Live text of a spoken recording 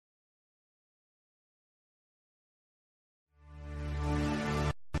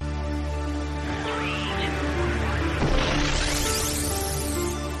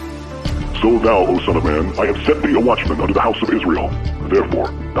So thou, O son of man, I have set thee a watchman unto the house of Israel. Therefore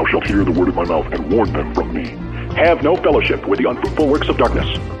thou shalt hear the word of my mouth, and warn them from me. Have no fellowship with the unfruitful works of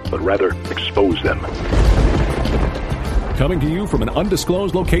darkness, but rather expose them. Coming to you from an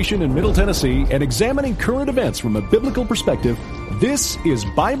undisclosed location in Middle Tennessee and examining current events from a biblical perspective, this is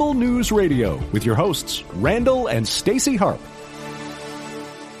Bible News Radio with your hosts, Randall and Stacy Harp.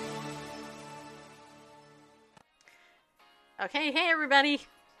 Okay, hey everybody.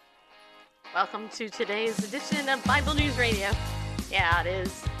 Welcome to today's edition of Bible News Radio. Yeah, it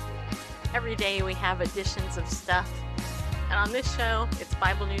is. Every day we have editions of stuff. And on this show, it's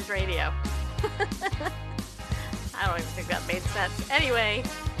Bible News Radio. I don't even think that made sense. Anyway,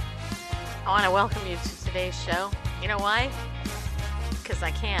 I want to welcome you to today's show. You know why? Because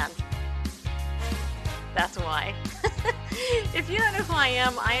I can. That's why. If you don't know who I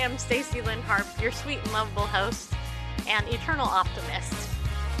am Stacy Lynn Harp, your sweet and lovable host and eternal optimist.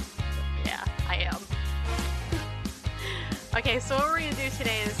 Yeah, I am. Okay, so what we're going to do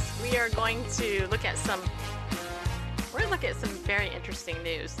today is we are going to look at some very interesting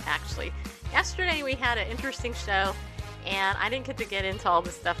news, actually. Yesterday we had an interesting show, and I didn't get to get into all the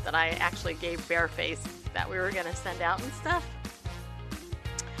stuff that I actually gave Bareface that we were going to send out and stuff.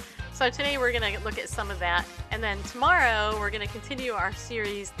 So today we're going to look at some of that, and then tomorrow we're going to continue our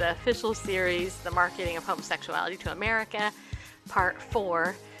series, the official series, The Marketing of Homosexuality to America, Part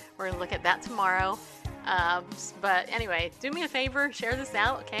 4. We're going to look at that tomorrow. But anyway, do me a favor, share this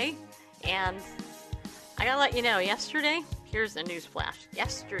out, okay? And I gotta let you know, yesterday, here's a news flash.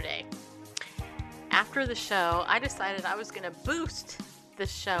 Yesterday, after the show, I decided I was going to boost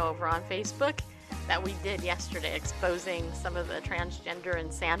this show over on Facebook that we did yesterday, exposing some of the transgender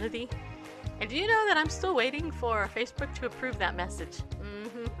insanity. And do you know that I'm still waiting for Facebook to approve that message?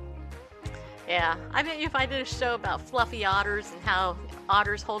 Yeah, I bet you if I did a show about fluffy otters and how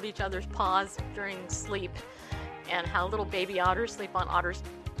otters hold each other's paws during sleep, and how little baby otters sleep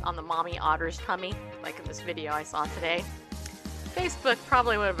on the mommy otter's tummy, like in this video I saw today, Facebook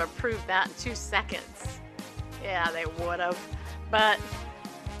probably would have approved that in 2 seconds. Yeah, they would have. But,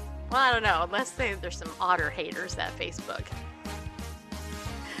 well, I don't know, unless there's some otter haters at Facebook.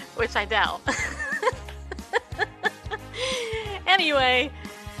 Which I doubt. Anyway,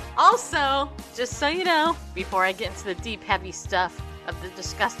 also, just so you know, before I get into the deep, heavy stuff of the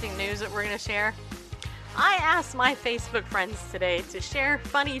disgusting news that we're going to share, I asked my Facebook friends today to share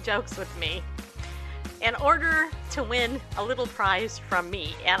funny jokes with me in order to win a little prize from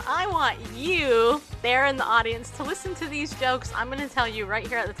me. And I want you there in the audience to listen to these jokes I'm going to tell you right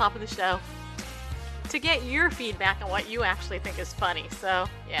here at the top of the show to get your feedback on what you actually think is funny. So,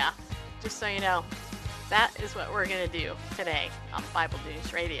 yeah, just so you know, that is what we're going to do today on Bible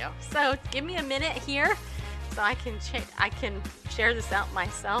News Radio. So, give me a minute here so I can share this out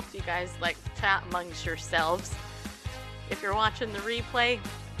myself. You guys like chat amongst yourselves. If you're watching the replay,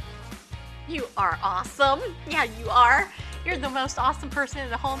 you are awesome. Yeah, you are. You're the most awesome person in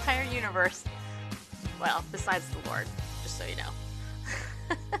the whole entire universe. Well, besides the Lord, just so you know.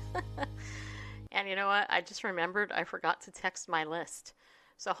 And you know what? I just remembered I forgot to text my list.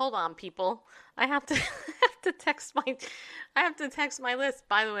 So hold on, people. I have to text my list.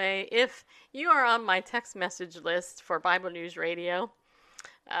 By the way, if you are on my text message list for Bible News Radio,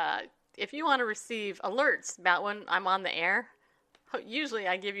 if you want to receive alerts about when I'm on the air, usually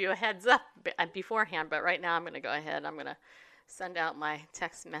I give you a heads up beforehand, but right now I'm going to go ahead. I'm going to send out my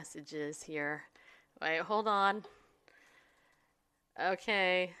text messages here. Wait, hold on.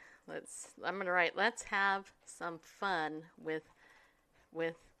 Okay, I'm going to write, let's have some fun with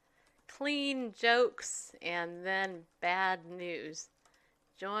clean jokes and then bad news.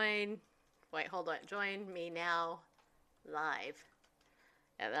 Join me now live.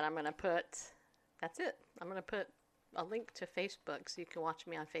 And then I'm going to put, that's it. I'm going to put a link to Facebook so you can watch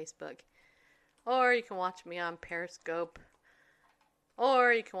me on Facebook. Or you can watch me on Periscope.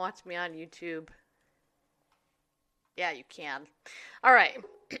 Or you can watch me on YouTube. Yeah, you can. All right.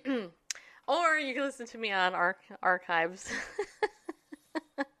 Or you can listen to me on archives.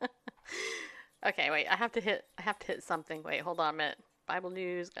 Okay, wait. I have to hit something. Wait, hold on a minute. Bible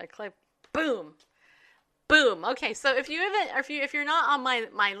News. Gotta click. Boom. Boom. Okay, so if you're not on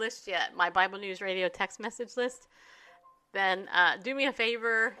my list yet, my Bible News Radio text message list, then do me a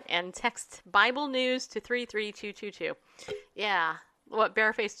favor and text Bible News to 33222. Yeah, what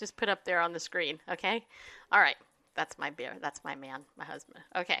Bareface just put up there on the screen. Okay. All right. That's my bear. That's my man. My husband.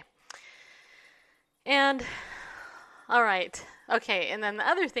 Okay. And all right. Okay. And then the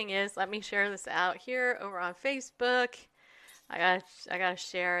other thing is, let me share this out here over on Facebook. I gotta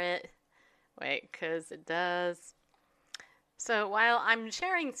share it. Wait, because it does. So while I'm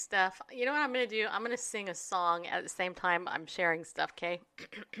sharing stuff, you know what I'm going to do? I'm going to sing a song at the same time I'm sharing stuff, okay?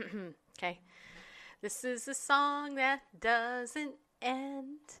 Okay. This is a song that doesn't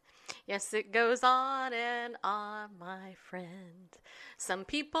end. Yes, it goes on and on, my friend. Some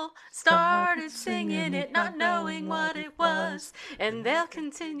people started singing it, not knowing what it was, and they'll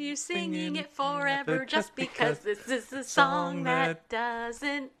continue singing it forever just because this is a song that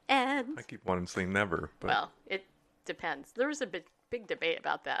doesn't end. I keep wanting to say never, but Well, it depends. There was a big debate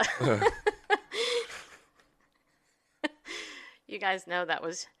about that. You guys know that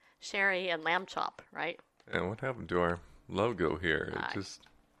was Sherry and Lamb Chop, right? yeah, what happened to our logo here?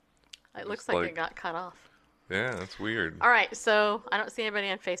 It looks like it got cut off. Yeah, that's weird. All right, so I don't see anybody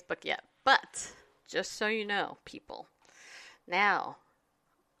on Facebook yet, but just so you know, people, now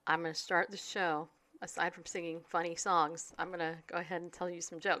I'm going to start the show. Aside from singing funny songs, I'm going to go ahead and tell you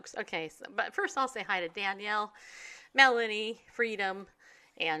some jokes. Okay, but first I'll say hi to Danielle, Melanie, Freedom,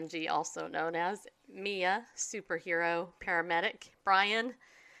 Angie, also known as Mia, superhero, paramedic, Brian,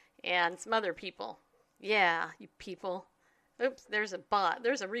 and some other people. Yeah, you people. Oops, there's a bot.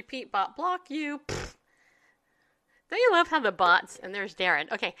 There's a repeat bot. Block you. Pfft. Don't you love how the bots, and there's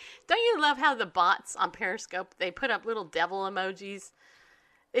Darren. Okay, don't you love how the bots on Periscope, they put up little devil emojis?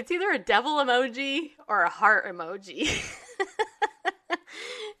 It's either a devil emoji or a heart emoji.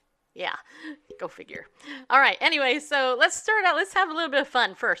 Yeah, go figure. All right, anyway, so let's start out. Let's have a little bit of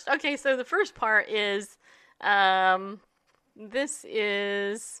fun first. Okay, so the first part is, this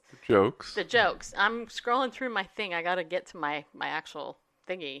is... Jokes. The jokes. I'm scrolling through my thing. I got to get to my actual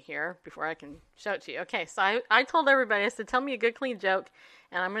thingy here before I can show it to you. Okay, so I told everybody, I said, tell me a good, clean joke,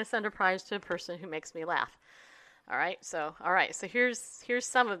 and I'm going to send a prize to a person who makes me laugh. All right, so here's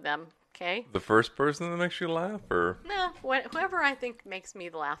some of them, okay? The first person that makes you laugh, or? No, whoever I think makes me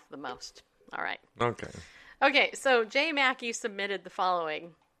laugh the most. All right. Okay. Okay, so Jay Mackey submitted the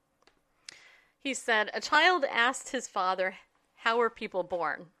following. He said, a child asked his father, how were people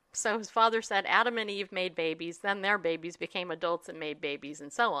born? So his father said, Adam and Eve made babies, then their babies became adults and made babies,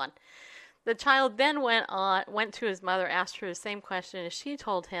 and so on. The child then went to his mother, asked her the same question, and she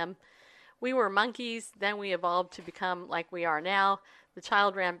told him, we were monkeys, then we evolved to become like we are now. The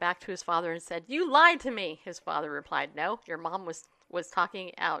child ran back to his father and said, you lied to me. His father replied, no, your mom was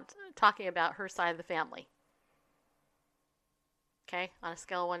talking about her side of the family. Okay, on a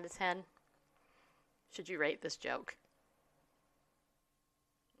scale of 1 to 10, should you rate this joke?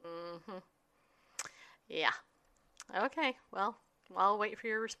 Mm-hmm. Yeah. Okay, well, I'll wait for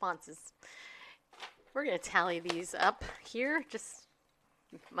your responses. We're going to tally these up here just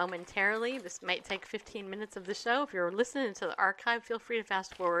momentarily. This might take 15 minutes of the show. If you're listening to the archive, feel free to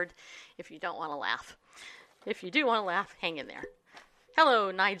fast forward if you don't want to laugh. If you do want to laugh, hang in there.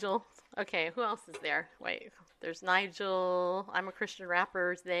 Hello, Nigel. Okay, who else is there? Wait, there's Nigel. I'm a Christian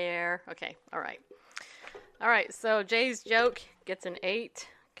rapper is there. Okay, all right. All right, so Jay's joke gets an 8.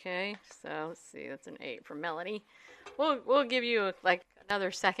 Okay, so let's see, that's an 8 from Melanie. We'll give you like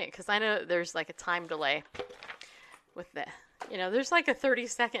another second because I know there's like a time delay with the, there's like a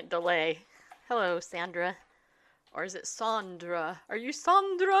 30-second delay. Hello, Sandra. Or is it Sandra? Are you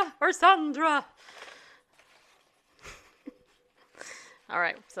Sandra or Sandra? All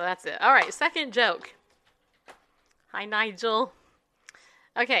right, so that's it. All right, second joke. Hi, Nigel.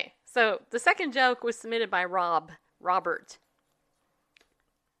 Okay, so the second joke was submitted by Robert.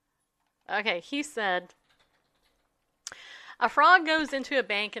 Okay, he said, a frog goes into a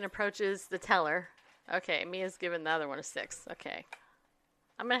bank and approaches the teller. Okay, Mia's given the other one a 6. Okay.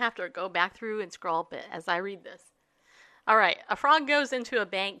 I'm going to have to go back through and scroll a bit as I read this. All right, a frog goes into a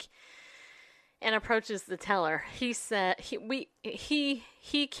bank and approaches the teller. He said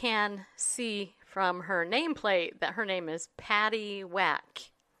he can see from her nameplate that her name is Patty Whack.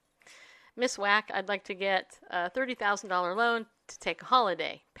 Miss Whack, I'd like to get a $30,000 loan to take a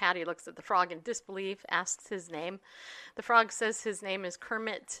holiday. Patty looks at the frog in disbelief, asks his name. The frog says his name is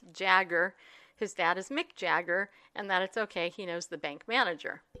Kermit Jagger. His dad is Mick Jagger, and that it's okay, he knows the bank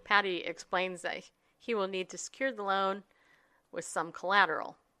manager. Patty explains that he will need to secure the loan with some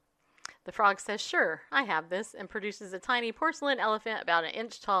collateral. The frog says, sure, I have this, and produces a tiny porcelain elephant about an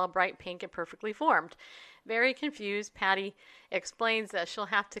inch tall, bright pink, and perfectly formed. Very confused, Patty explains that she'll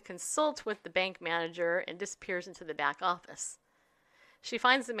have to consult with the bank manager and disappears into the back office. She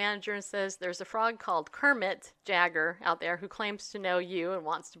finds the manager and says, there's a frog called Kermit Jagger out there who claims to know you and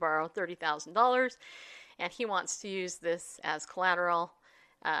wants to borrow $30,000, and he wants to use this as collateral.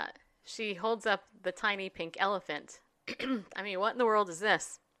 She holds up the tiny pink elephant. I mean, what in the world is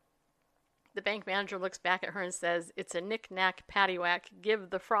this? The bank manager looks back at her and says, it's a knick-knack paddywhack. Give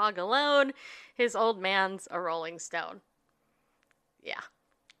the frog a loan. His old man's a rolling stone. Yeah.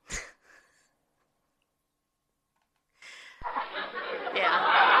 Yeah.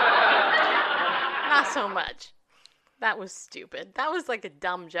 Not so much. That was stupid. That was like a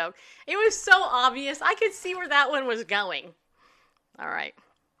dumb joke. It was so obvious. I could see where that one was going. All right.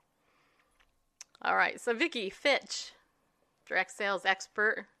 So Vicky Fitch, direct sales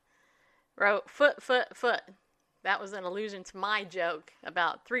expert, wrote foot. That was an allusion to my joke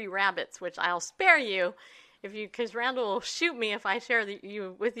about 3 rabbits, which I'll spare you because Randall will shoot me if I share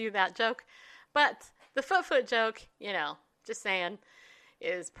with you that joke. But the foot joke, just saying,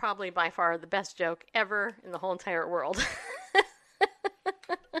 is probably by far the best joke ever in the whole entire world.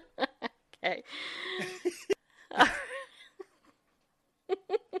 Okay.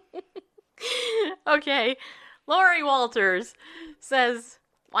 Okay. Lori Walters says,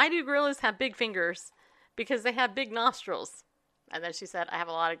 why do gorillas have big fingers? Because they have big nostrils. And then she said, I have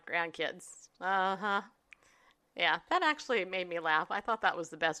a lot of grandkids. Uh-huh. Yeah, that actually made me laugh. I thought that was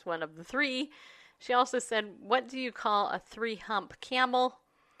the best one of the 3. She also said, what do you call a 3-hump camel?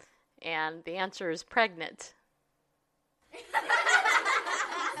 And the answer is pregnant.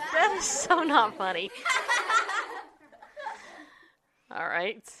 That is so not funny. All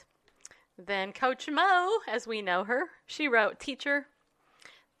right. Then Coach Mo, as we know her, she wrote, teacher.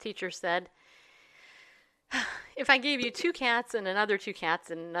 Teacher said, if I gave you 2 cats and another 2 cats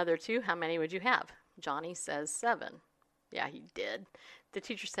and another 2, how many would you have? Johnny says 7. Yeah, he did. The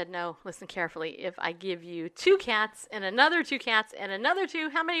teacher said, no, listen carefully. If I give you 2 cats and another 2 cats and another 2,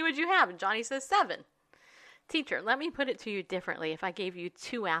 how many would you have? And Johnny says 7. Teacher, let me put it to you differently. If I gave you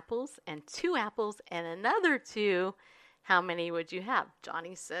 2 apples and 2 apples and another 2, how many would you have?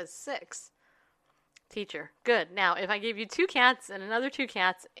 Johnny says 6. Teacher, good. Now, if I gave you 2 cats and another 2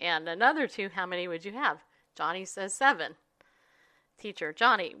 cats and another 2, how many would you have? Johnny says 7. Teacher,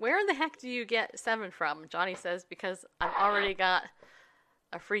 Johnny, where in the heck do you get 7 from? Johnny says, because I've already got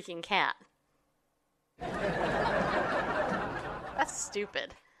a freaking cat. That's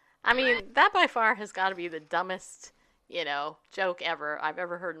stupid. I mean, that by far has got to be the dumbest, joke I've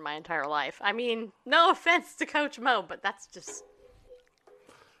ever heard in my entire life. I mean, no offense to Coach Mo, but that's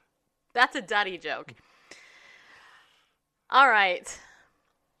a duddy joke. All right.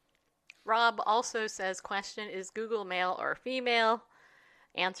 Rob also says, question, is Google male or female?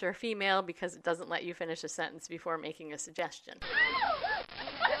 Answer, female, because it doesn't let you finish a sentence before making a suggestion.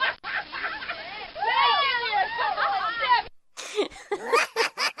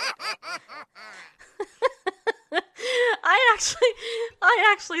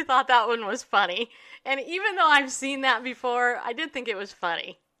 I actually thought that one was funny. And even though I've seen that before, I did think it was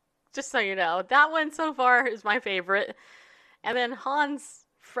funny. Just so you know. That one so far is my favorite. And then Hans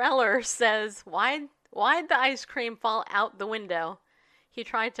Freller says, why'd the ice cream fall out the window? He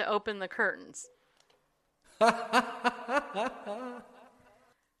tried to open the curtains. I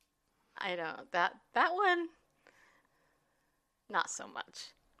don't. That one, not so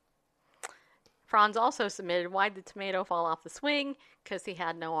much. Franz also submitted, why'd the tomato fall off the swing? Because he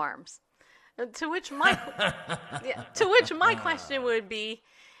had no arms. To which my question would be,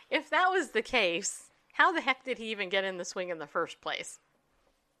 if that was the case, how the heck did he even get in the swing in the first place?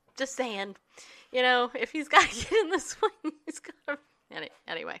 Just saying. If he's got to get in the swing, he's got to...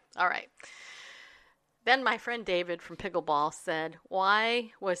 Anyway, all right. Then my friend David from Pickleball said,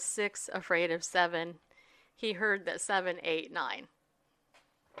 why was 6 afraid of 7? He heard that 7, 8, 9.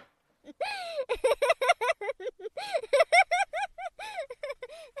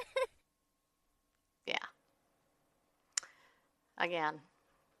 Yeah. Again,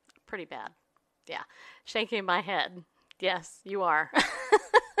 pretty bad. Yeah. Shaking my head. Yes, you are.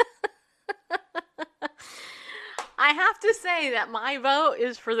 I have to say that my vote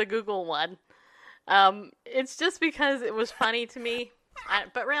is for the Google one. It's just because it was funny to me.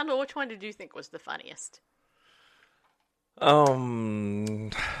 But Randall, which one did you think was the funniest?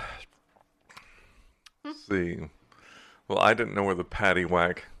 Let's see. Well, I didn't know where the patty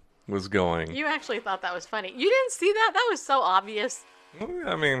whack was going. You actually thought that was funny. You didn't see that? That was so obvious.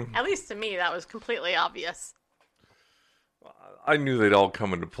 I mean... At least to me, that was completely obvious. I knew they'd all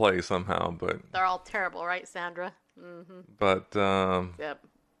come into play somehow, but... They're all terrible, right, Sandra? Mm-hmm. But, Yep.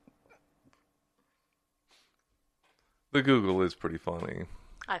 The Google is pretty funny.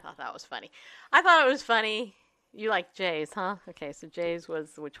 I thought that was funny. I thought it was funny. You like Jay's, huh? Okay, so Jay's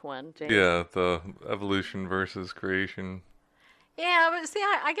was which one? Jay's? Yeah, the evolution versus creation. Yeah, but see,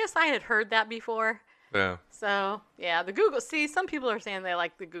 I guess I had heard that before. Yeah. So, yeah, the Google... See, some people are saying they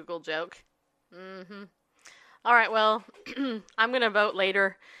like the Google joke. Mm-hmm. All right, well, I'm going to vote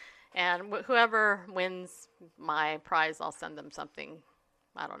later, and whoever wins my prize, I'll send them something.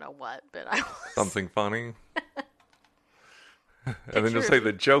 I don't know what, but I will. Something funny? And then you'll say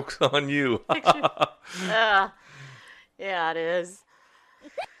the joke's on you. Yeah, it is.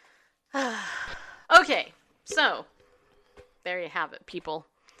 Okay, so there you have it, people.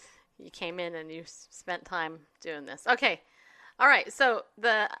 You came in and you spent time doing this. Okay, all right. So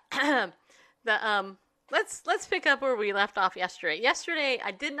let's pick up where we left off yesterday. Yesterday, I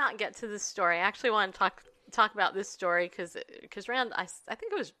did not get to this story. I actually want to talk about this story because Rand, I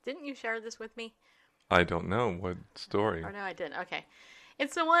think it was. Didn't you share this with me? I don't know what story. Or no, I didn't. Okay,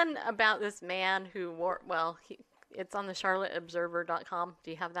 it's the one about this man who wore. Well, it's on the CharlotteObserver.com.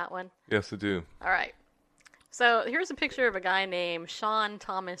 Do you have that one? Yes, I do. All right. So here's a picture of a guy named Sean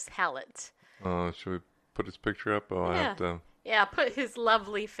Thomas Hallett. Should we put his picture up? Oh, Yeah. I have to. Yeah, put his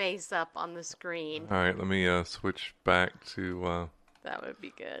lovely face up on the screen. All right, let me switch back to That would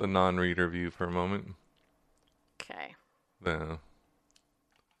be good. the non-reader view for a moment. Okay.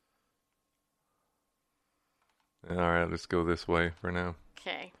 All right, let's go this way for now.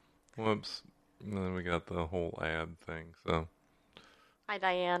 Okay. Whoops. And then we got the whole ad thing. So. Hi,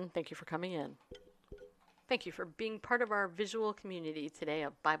 Diane. Thank you for coming in. Thank you for being part of our visual community today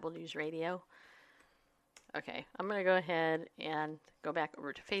of Bible News Radio. Okay, I'm going to go ahead and go back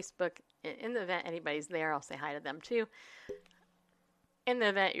over to Facebook. In the event anybody's there, I'll say hi to them too. In the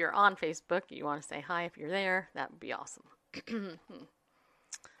event you're on Facebook, you want to say hi if you're there, that would be awesome.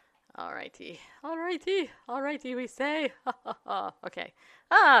 Alrighty, we say. Okay.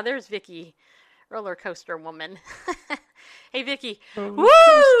 There's Vicky, roller coaster woman. Hey, Vicky.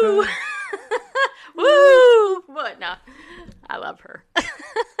 Woo! Woo! What? No, I love her.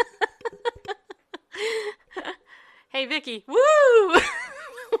 Hey, Vicky. Woo!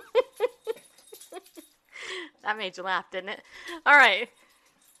 That made you laugh, didn't it? All right.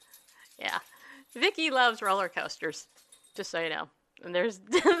 Yeah. Vicky loves roller coasters, just so you know. And there's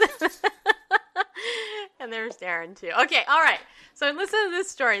and there's Darren too. Okay, all right. So listen to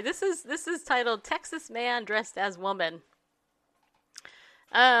this story. This is titled "Texas Man Dressed as Woman."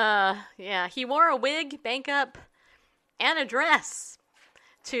 Yeah, he wore a wig, makeup, and a dress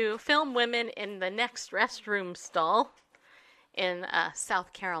to film women in the next restroom stall in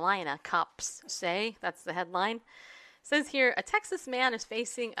South Carolina, cops say. That's the headline. It says here, a Texas man is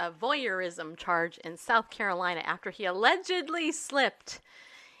facing a voyeurism charge in South Carolina after he allegedly slipped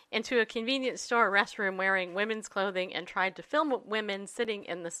into a convenience store restroom wearing women's clothing and tried to film women sitting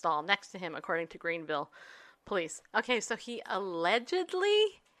in the stall next to him, according to Greenville police. Okay, so he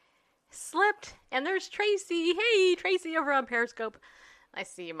allegedly slipped, and there's Tracy. Hey, Tracy over on Periscope. I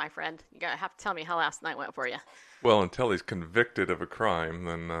see you, my friend. You gotta have to tell me how last night went for you. Well, until he's convicted of a crime,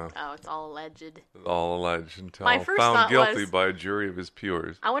 then Oh, it's all alleged. all alleged until My first found thought guilty was, by a jury of his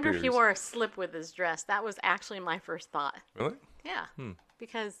peers. I wonder if he wore a slip with his dress. That was actually my first thought. Really? Yeah.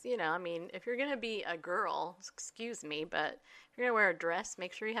 Because, I mean, if you're going to be a girl, excuse me, but if you're going to wear a dress,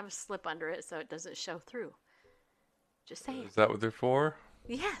 make sure you have a slip under it so it doesn't show through. Just saying. Is that what they're for?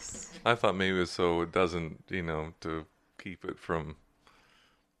 Yes. I thought maybe it was so it doesn't, to keep it from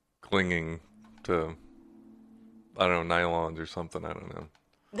clinging to, I don't know, nylons or something. I don't know.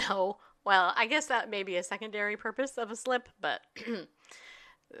 No. Well, I guess that may be a secondary purpose of a slip, but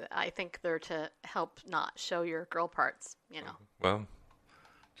I think they're to help not show your girl parts, Well,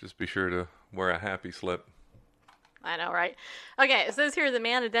 just be sure to wear a happy slip. I know, right? Okay, it says here the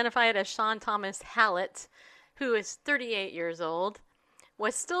man identified as Sean Thomas Hallett, who is 38 years old,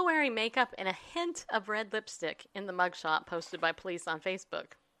 was still wearing makeup and a hint of red lipstick in the mugshot posted by police on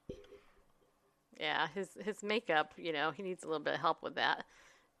Facebook. Yeah, his makeup, he needs a little bit of help with that.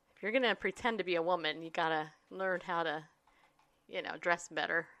 If you're going to pretend to be a woman, you got to learn how to, dress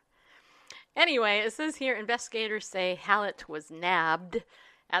better. Anyway, it says here investigators say Hallett was nabbed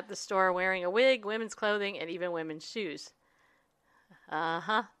at the store wearing a wig, women's clothing, and even women's shoes.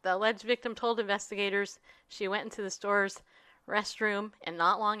 The alleged victim told investigators she went into the store's restroom and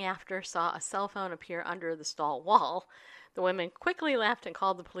not long after saw a cell phone appear under the stall wall. The women quickly left and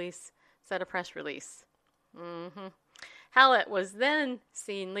called the police, said a press release. Hallett was then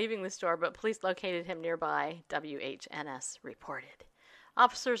seen leaving the store, but police located him nearby, WHNS reported.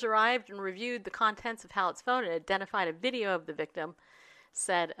 Officers arrived and reviewed the contents of Hallett's phone and identified a video of the victim,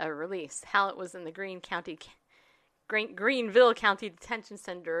 said a release. Hallett was in the Greenville County Detention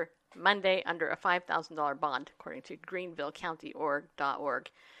Center Monday under a $5,000 bond, according to greenvillecounty.org.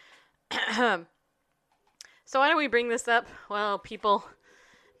 So why don't we bring this up? Well, people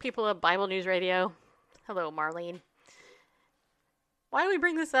of Bible News Radio. Hello, Marlene. Why do we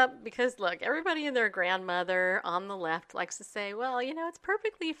bring this up? Because, look, everybody and their grandmother on the left likes to say, well, it's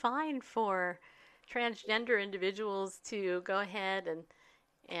perfectly fine for transgender individuals to go ahead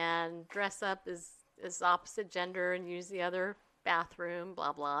and dress up as opposite gender and use the other bathroom,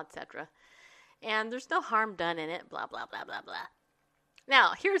 blah, blah, etc. And there's no harm done in it, blah, blah, blah, blah, blah.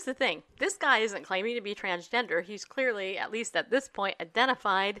 Now, here's the thing. This guy isn't claiming to be transgender. He's clearly, at least at this point,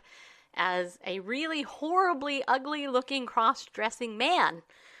 identified as a really horribly ugly-looking cross-dressing man.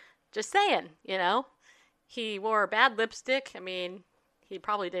 Just saying, you know. He wore bad lipstick. I mean, he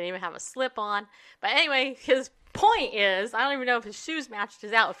probably didn't even have a slip on. But anyway, his point is, I don't even know if his shoes matched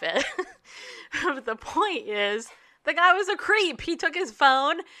his outfit. But the point is, the guy was a creep. He took his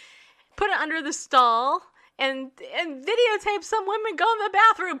phone, put it under the stall, and videotape some women go in the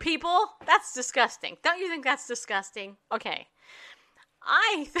bathroom, people. That's disgusting. Don't you think that's disgusting? Okay.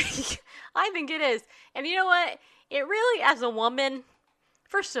 I think it is. And you know what? It really, as a woman,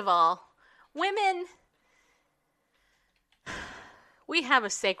 first of all, women, we have a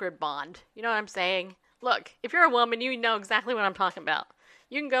sacred bond. You know what I'm saying? Look, if you're a woman, you know exactly what I'm talking about.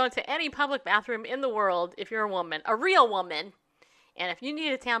 You can go into any public bathroom in the world if you're a woman, a real woman. And if you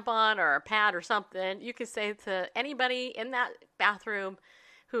need a tampon or a pad or something, you can say to anybody in that bathroom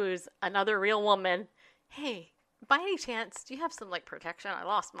who's another real woman, hey, by any chance, do you have some, like, protection? I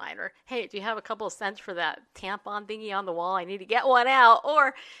lost mine. Or, hey, do you have a couple of cents for that tampon thingy on the wall? I need to get one out.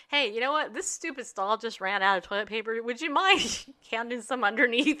 Or, hey, you know what? This stupid stall just ran out of toilet paper. Would you mind handing some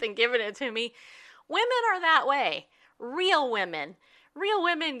underneath and giving it to me? Women are that way. Real women. Real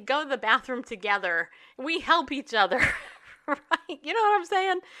women go to the bathroom together. We help each other. Right? You know what I'm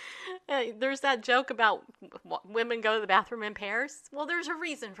saying? There's that joke about women go to the bathroom in pairs. Well, there's a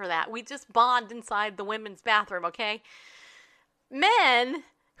reason for that. We just bond inside the women's bathroom, okay? Men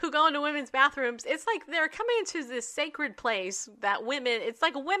who go into women's bathrooms, it's like they're coming into this sacred place that women, it's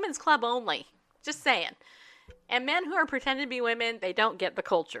like a women's club only. Just saying. And men who are pretending to be women, they don't get the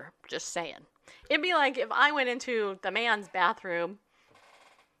culture. Just saying. It'd be like if I went into the man's bathroom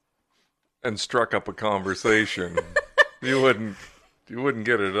and struck up a conversation. You wouldn't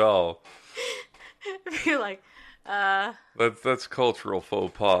get it at all. Be like, That's cultural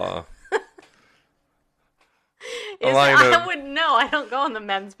faux pas. I wouldn't know. I don't go in the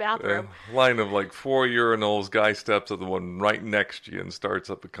men's bathroom. A line of like 4 urinals, guy steps at the one right next to you and starts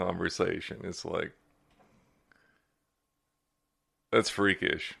up a conversation. It's like, that's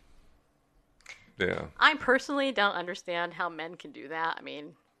freakish. Yeah. I personally don't understand how men can do that. I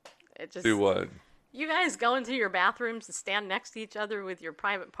mean, it just... Do what? You guys go into your bathrooms and stand next to each other with your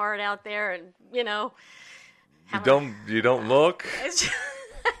private part out there, and you know. You don't look.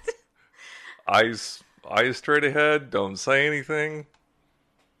 Eyes straight ahead. Don't say anything.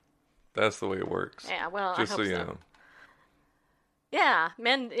 That's the way it works. Yeah, well, just I hope so you so. know. Yeah,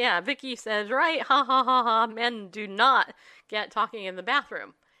 men. Yeah, Vicky says right. Ha ha ha ha. Men do not get talking in the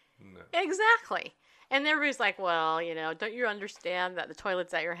bathroom. No. Exactly. And everybody's like, well, you know, don't you understand that the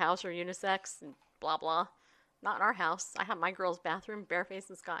toilets at your house are unisex and blah, blah. Not in our house. I have my girl's bathroom. Bareface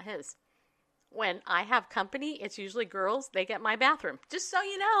and Scott his. When I have company, it's usually girls. They get my bathroom. Just so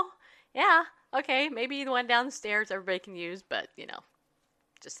you know. Yeah. Okay. Maybe the one down the stairs everybody can use, but, you know,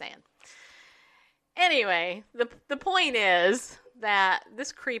 just saying. Anyway, the point is that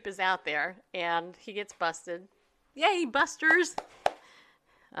this creep is out there and he gets busted. Yay, busters.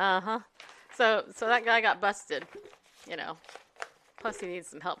 Uh-huh. So that guy got busted, you know. Plus he needs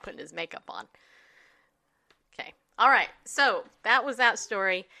some help putting his makeup on. Okay. All right. So that was that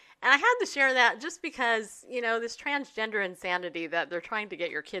story. And I had to share that just because, you know, this transgender insanity that they're trying to get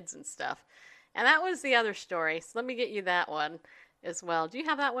your kids and stuff. And that was the other story. So let me get you that one as well. Do you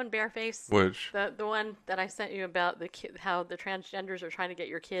have that one, Bareface? Which? The one that I sent you about how the transgenders are trying to get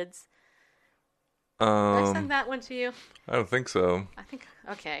your kids. Did I send that one to you? I don't think so. I think,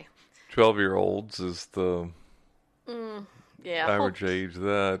 okay. 12-year-olds is the average hold, age of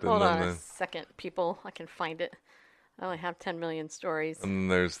that. Hold and then on a second, people. I can find it. I only have 10 million stories.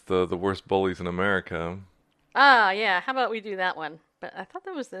 And there's the worst bullies in America. Ah, yeah. How about we do that one? But I thought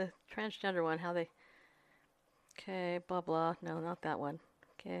that was the transgender one. How they... Okay, blah, blah. No, not that one.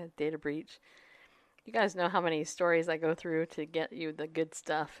 Okay, data breach. You guys know how many stories I go through to get you the good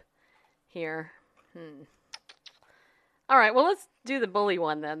stuff here. All right, well, let's do the bully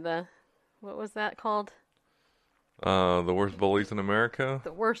one then. What was that called? The worst bullies in America.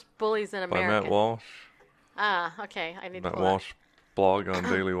 The worst bullies in America. By Matt Walsh. Ah, okay. I need Matt to pull Walsh blog on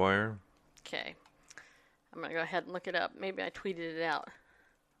Daily Wire. Okay. I'm going to go ahead and look it up. Maybe I tweeted it out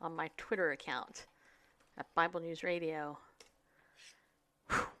on my Twitter account at Bible News Radio.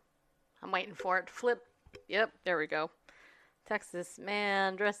 Whew. I'm waiting for it to flip. Yep, there we go. Texas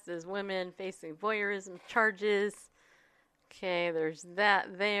man dressed as women facing voyeurism charges. Okay, there's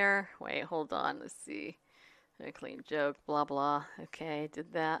that there. Wait, hold on. Let's see. A clean joke, blah, blah. Okay,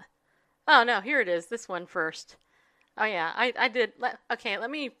 did that. Oh, no, here it is. This one first. Oh yeah, I did. Okay,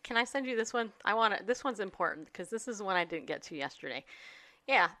 can I send you this one? This one's important because this is one I didn't get to yesterday.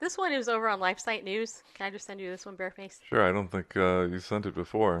 Yeah, this one is over on LifeSite News. Can I just send you this one, Bareface? Sure, I don't think you sent it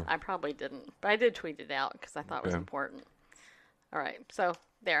before. I probably didn't, but I did tweet it out because I thought it was important. All right, so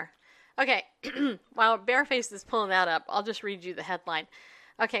there. Okay, while Bareface is pulling that up, I'll just read you the headline.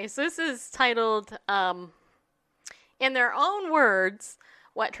 Okay, so this is titled, in their own words,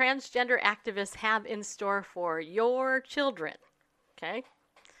 what transgender activists have in store for your children. Okay?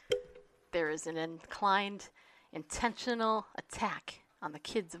 There is an inclined, intentional attack on the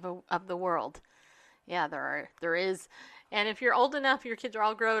kids of the world. Yeah, there is. And if you're old enough, your kids are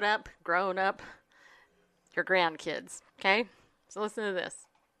all grown up, your grandkids. Okay? So listen to this.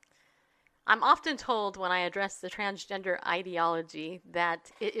 I'm often told when I address the transgender ideology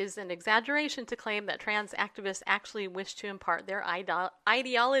that it is an exaggeration to claim that trans activists actually wish to impart their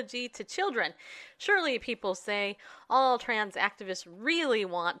ideology to children. Surely, people say, all trans activists really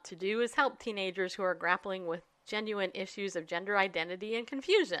want to do is help teenagers who are grappling with genuine issues of gender identity and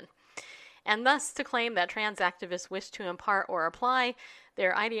confusion. And thus, to claim that trans activists wish to impart or apply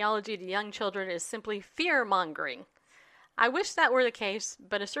their ideology to young children is simply fear-mongering. I wish that were the case,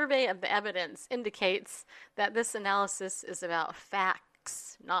 but a survey of the evidence indicates that this analysis is about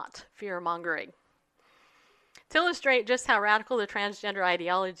facts, not fear-mongering. To illustrate just how radical the transgender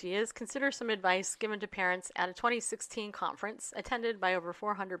ideology is, consider some advice given to parents at a 2016 conference attended by over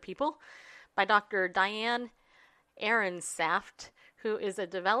 400 people by Dr. Diane Ehrensaft, who is a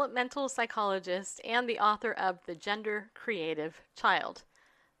developmental psychologist and the author of The Gender Creative Child.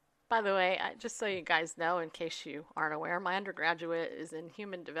 By the way, just so you guys know, in case you aren't aware, my undergraduate is in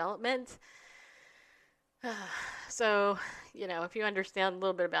human development. So, if you understand a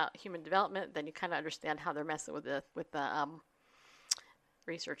little bit about human development, then you kind of understand how they're messing with the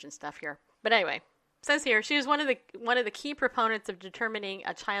research and stuff here. But anyway, it says here she is one of the key proponents of determining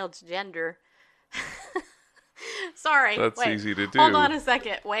a child's gender. Sorry, that's easy to do. Hold on a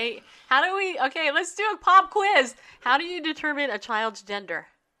second. Wait, how do we? Okay, let's do a pop quiz. How do you determine a child's gender?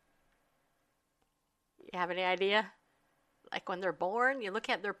 You have any idea? Like when they're born, you look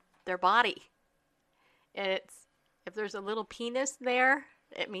at their body. And if there's a little penis there,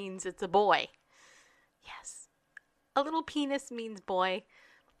 it means it's a boy. Yes. A little penis means boy.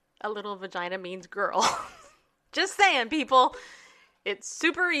 A little vagina means girl. Just saying, people. It's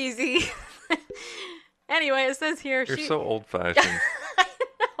super easy. Anyway, it says here... You're so old-fashioned. I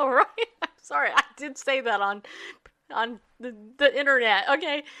know, right? I'm sorry. I did say that on the internet.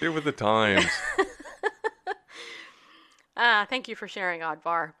 Okay. You're with the times. Thank you for sharing,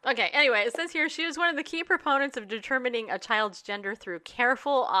 Oddvar. Okay, anyway, it says here, she is one of the key proponents of determining a child's gender through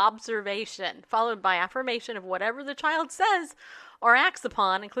careful observation, followed by affirmation of whatever the child says or acts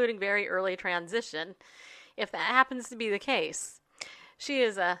upon, including very early transition, if that happens to be the case. She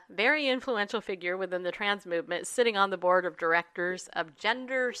is a very influential figure within the trans movement, sitting on the board of directors of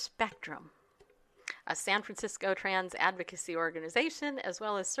Gender Spectrum, a San Francisco trans advocacy organization, as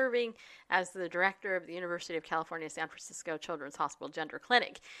well as serving as the director of the University of California, San Francisco Children's Hospital Gender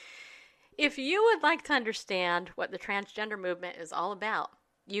Clinic. If you would like to understand what the transgender movement is all about,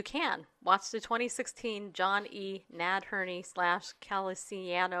 you can watch the 2016 John E. Nadherney /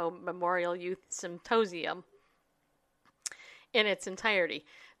 Caliciano Memorial Youth Symposium in its entirety.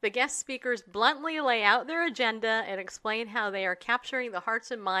 The guest speakers bluntly lay out their agenda and explain how they are capturing the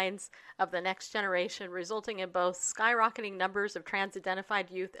hearts and minds of the next generation, resulting in both skyrocketing numbers of trans-identified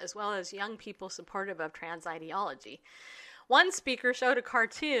youth as well as young people supportive of trans ideology. One speaker showed a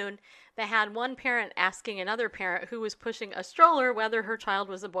cartoon that had one parent asking another parent who was pushing a stroller whether her child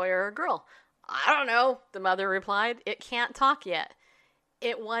was a boy or a girl. "I don't know," the mother replied. "It can't talk yet."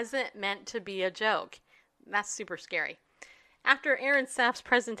 It wasn't meant to be a joke. That's super scary. After Aaron Sapp's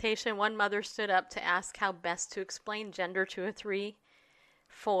presentation, one mother stood up to ask how best to explain gender to a 3,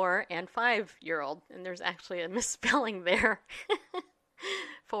 4, and 5-year-old. And there's actually a misspelling there.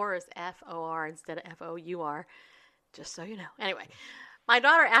 4 is F-O-R instead of F-O-U-R, just so you know. Anyway, my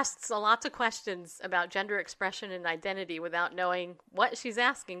daughter asks a lot of questions about gender expression and identity without knowing what she's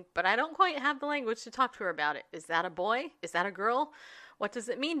asking, but I don't quite have the language to talk to her about it. Is that a boy? Is that a girl? What does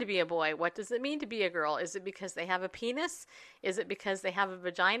it mean to be a boy? What does it mean to be a girl? Is it because they have a penis? Is it because they have a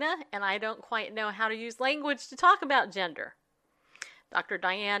vagina? And I don't quite know how to use language to talk about gender. Dr.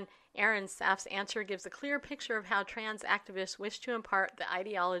 Diane Ehrensaft's answer gives a clear picture of how trans activists wish to impart the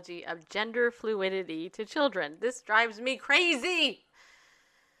ideology of gender fluidity to children. This drives me crazy.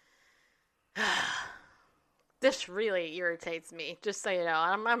 This really irritates me, just so you know.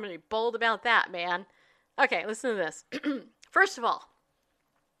 I'm going to be bold about that, man. Okay, listen to this. First of all,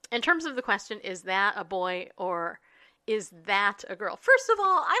 in terms of the question, is that a boy or Is that a girl? First of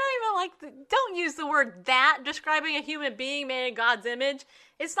all, I don't even don't use the word that describing a human being made in God's image.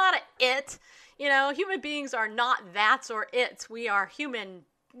 It's not a it. Human beings are not that's or it's. We are human.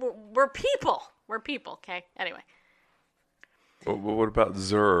 We're people. We're people, okay? Anyway. Well, what about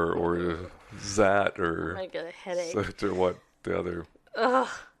Zer or Zat or... I might get a headache. Zat or what? The other... Ugh.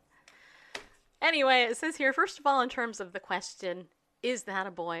 Anyway, it says here, first of all, in terms of the question, is that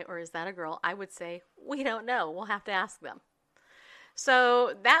a boy or is that a girl? I would say, we don't know. We'll have to ask them.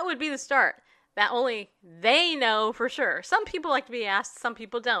 So that would be the start. That only they know for sure. Some people like to be asked, some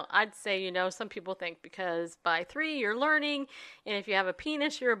people don't. I'd say, some people think because by 3 you're learning, and if you have a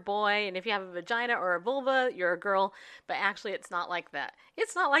penis, you're a boy, and if you have a vagina or a vulva, you're a girl. But actually, it's not like that.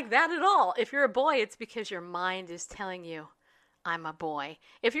 It's not like that at all. If you're a boy, it's because your mind is telling you, I'm a boy.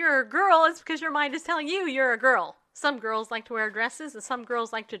 If you're a girl, it's because your mind is telling you you're a girl. Some girls like to wear dresses, and some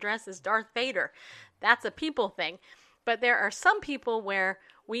girls like to dress as Darth Vader. That's a people thing. But there are some people where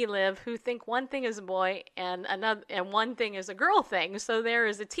we live who think one thing is a boy and one thing is a girl thing. So there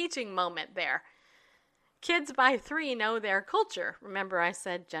is a teaching moment there. Kids by 3 know their culture. Remember I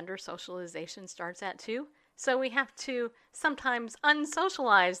said gender socialization starts at 2? So we have to sometimes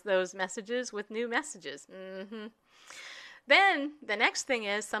unsocialize those messages with new messages. Then the next thing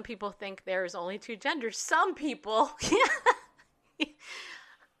is some people think there's only 2 genders. Some people...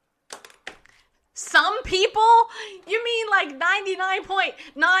 Some people? You mean like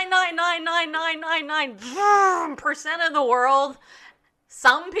 99.9999999% of the world?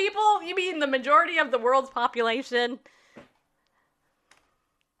 Some people? You mean the majority of the world's population?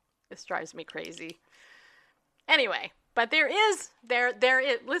 This drives me crazy. Anyway, but there is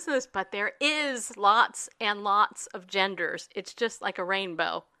listen to this, but there is lots and lots of genders. It's just like a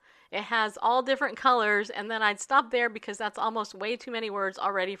rainbow. It has all different colors, and then I'd stop there because that's almost way too many words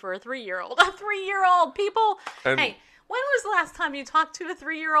already for a 3-year-old. A 3-year-old, people! Hey, when was the last time you talked to a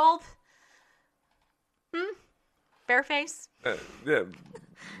 3-year-old? Bareface? Yeah,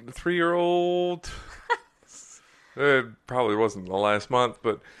 the 3-year-old... It probably wasn't the last month,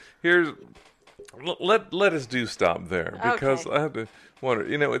 but here's... Let us do stop there, because okay. I have to wonder...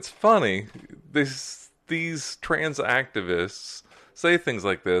 it's funny, these trans activists... say things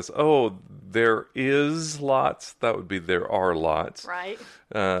like this. Oh, there is lots. That would be there are lots. Right.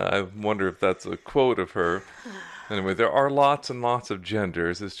 I wonder if that's a quote of her. Anyway, there are lots and lots of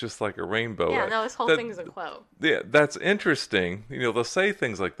genders. It's just like a rainbow. Yeah, no, this whole thing is a quote. Yeah, that's interesting. They'll say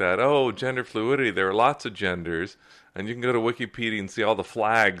things like that. Oh, gender fluidity. There are lots of genders. And you can go to Wikipedia and see all the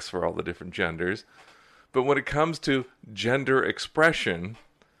flags for all the different genders. But when it comes to gender expression,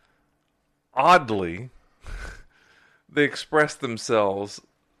 oddly... they express themselves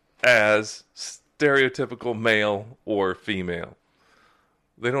as stereotypical male or female.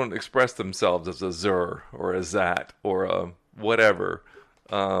 They don't express themselves as a Zer or a Zat or a whatever.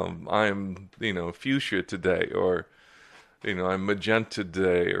 I'm, fuchsia today, or, I'm magenta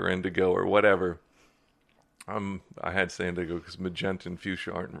today, or indigo, or whatever. I had to say indigo because magenta and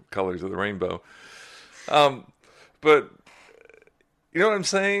fuchsia aren't colors of the rainbow. But... you know what I'm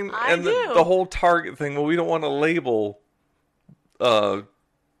saying? I do. The whole Target thing, well, we don't want to label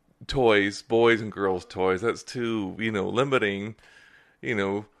toys, boys and girls toys. That's too, limiting.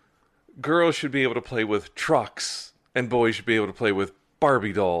 Girls should be able to play with trucks and boys should be able to play with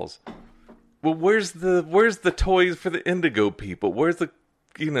Barbie dolls. Well, where's the toys for the indigo people? Where are the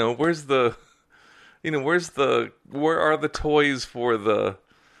toys for the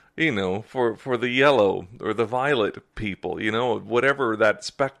for the yellow or the violet people, whatever that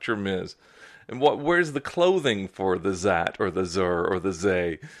spectrum is. And where's the clothing for the Zat or the Zer or the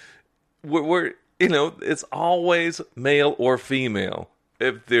Zay? Where it's always male or female.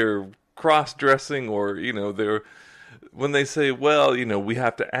 If they're cross-dressing or, they're, when they say, well, we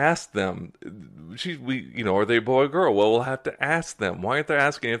have to ask them, are they boy or girl? Well, we'll have to ask them. Why aren't they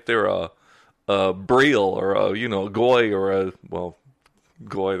asking if they're a Breel or a, Goy or a, well,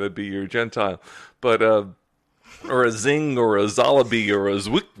 Goy, that'd be your Gentile, but or a Zing or a Zalabi or a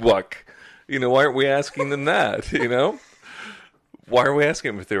Zwikwak. Why aren't we asking them that? Why are we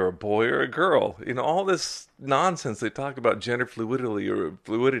asking them if they're a boy or a girl? All this nonsense they talk about gender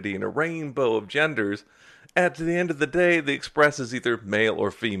fluidity and a rainbow of genders. At the end of the day, they express as either male or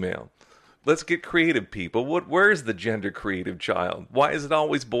female. Let's get creative, people. Where's the gender creative child? Why is it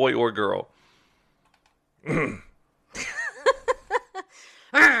always boy or girl?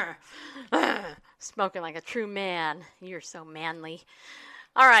 Smoking like a true man. You're so manly.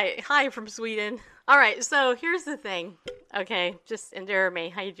 All right. Hi from Sweden. All right. So here's the thing. Okay. Just endure me.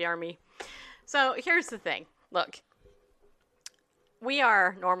 Hi, Jeremy. So here's the thing. Look. we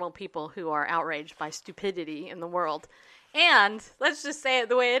are normal people who are outraged by stupidity in the world. And let's just say it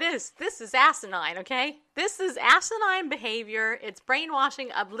the way it is. This is asinine, okay? This is asinine behavior. It's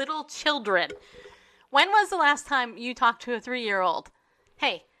brainwashing of little children. When was the last time you talked to a 3-year-old?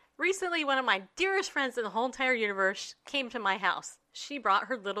 Hey, recently one of my dearest friends in the whole entire universe came to my house. She brought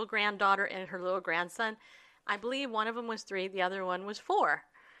her little granddaughter and her little grandson. I believe one of them was 3, the other one was 4,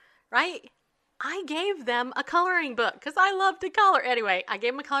 right? I gave them a coloring book because I love to color. Anyway, I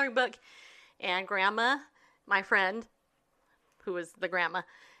gave them a coloring book, and Grandma, my friend, who was the grandma,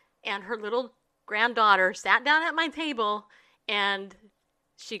 and her little granddaughter sat down at my table, and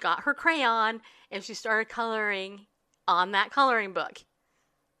she got her crayon, and she started coloring on that coloring book.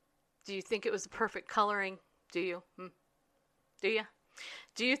 Do you think it was a perfect coloring? Do you? Do you?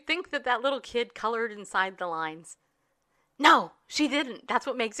 Do you think that little kid colored inside the lines? No, she didn't. That's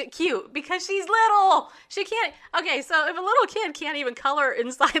what makes it cute, because she's little. She can't. Okay, so if a little kid can't even color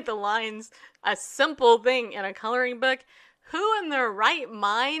inside the lines, a simple thing in a coloring book, who in their right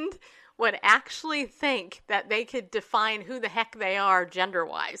mind would actually think that they could define who the heck they are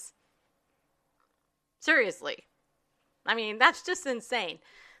gender-wise? Seriously. I mean, that's just insane.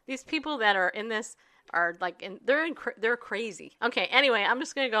 These people that are in this are like, they're crazy. Okay, anyway, I'm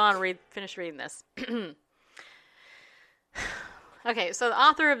just going to go on and finish reading this. Okay, so the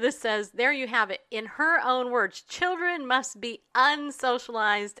author of this says, there you have it. In her own words, children must be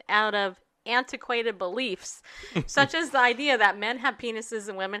unsocialized out of antiquated beliefs, such as the idea that men have penises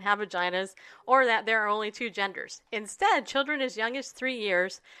and women have vaginas, or that there are only 2 genders. Instead, children as young as 3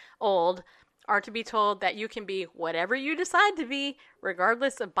 years old are to be told that you can be whatever you decide to be,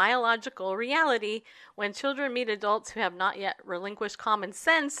 regardless of biological reality. When children meet adults who have not yet relinquished common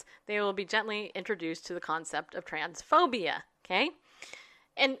sense, they will be gently introduced to the concept of transphobia. Okay?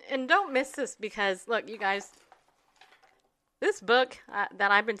 And don't miss this, because, look, you guys, this book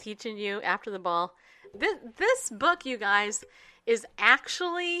that I've been teaching you after the ball, this book, you guys, is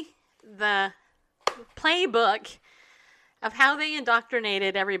actually the playbook of how they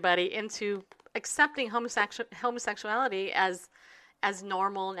indoctrinated everybody into accepting homosexuality as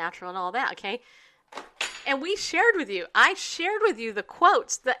normal, natural, and all that, okay? And I shared with you the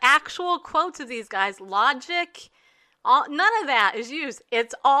quotes, the actual quotes of these guys, logic. None of that is used.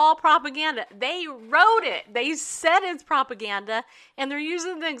 It's all propaganda. They wrote it. They said it's propaganda, and they're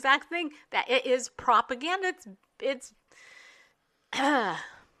using the exact thing that it is propaganda. It's I'm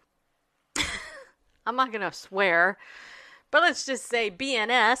not going to swear, but let's just say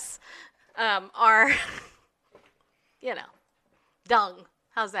BNS are, dung.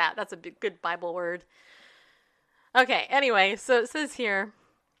 How's that? That's a good Bible word. Okay, anyway, so it says here,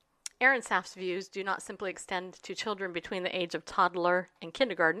 Aaron Saff's views do not simply extend to children between the age of toddler and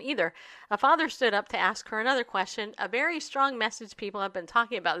kindergarten either. A father stood up to ask her another question. A very strong message people have been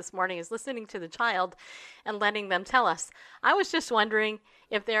talking about this morning is listening to the child and letting them tell us. I was just wondering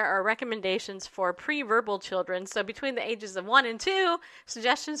if there are recommendations for pre-verbal children, so between the ages of 1 and 2,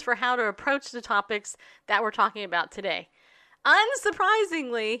 suggestions for how to approach the topics that we're talking about today.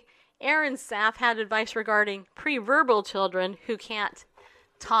 Unsurprisingly, Aaron Saff had advice regarding pre-verbal children who can't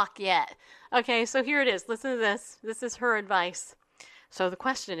talk yet. Okay, so here it is. Listen to this. This is her advice. So the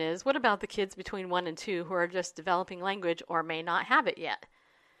question is, what about the kids between 1 and 2 who are just developing language or may not have it yet?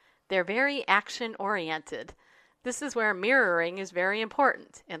 They're very action-oriented. This is where mirroring is very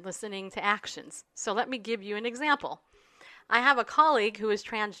important and listening to actions. So let me give you an example. I have a colleague who is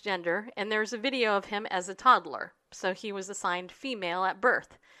transgender, and there's a video of him as a toddler. So he was assigned female at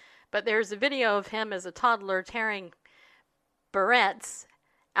birth. But there's a video of him as a toddler tearing barrettes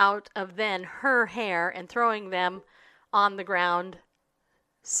out of then her hair and throwing them on the ground,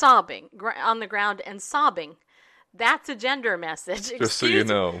 sobbing. That's a gender message. Just so you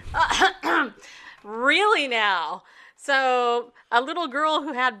know. Really now? So a little girl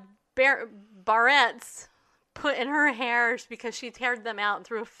who had barrettes put in her hair because she teared them out and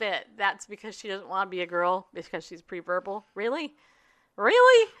threw a fit. That's because she doesn't want to be a girl because she's pre-verbal? Really?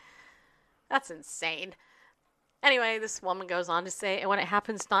 Really? That's insane. Anyway, this woman goes on to say, and when it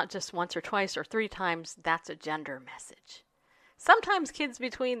happens not just once or twice or 3 times, that's a gender message. Sometimes kids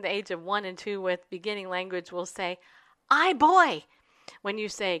between the age of 1 and 2 with beginning language will say, I boy. When you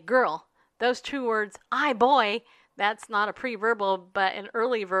say girl, those 2 words, I boy, that's not a pre-verbal, but an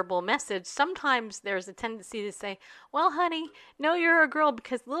early verbal message. Sometimes there's a tendency to say, well, honey, no, you're a girl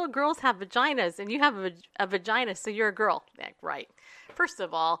because little girls have vaginas and you have a vagina, so you're a girl. Yeah, right. First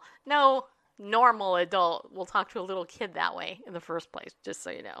of all, no normal adult will talk to a little kid that way in the first place, just so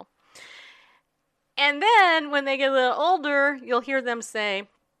you know. And then when they get a little older, you'll hear them say,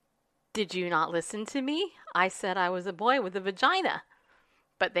 did you not listen to me? I said I was a boy with a vagina.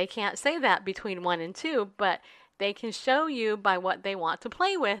 But they can't say that between 1 and 2, but they can show you by what they want to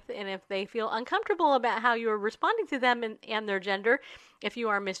play with, and if they feel uncomfortable about how you're responding to them and their gender, if you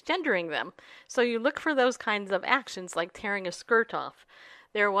are misgendering them. So you look for those kinds of actions, like tearing a skirt off.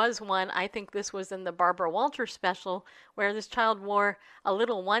 There was one, I think this was in the Barbara Walters special, where this child wore a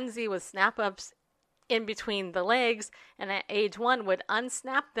little onesie with snap-ups in between the legs, and at age 1 would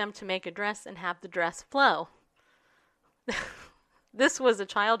unsnap them to make a dress and have the dress flow. This was a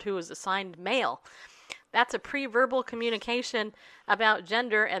child who was assigned male. That's a pre-verbal communication about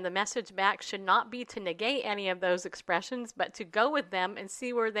gender, and the message back should not be to negate any of those expressions, but to go with them and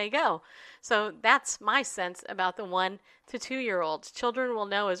see where they go. So that's my sense about the 1 to 2-year-olds. Children will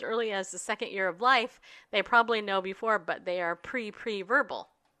know as early as the 2nd year of life. They probably know before, but they are pre-verbal.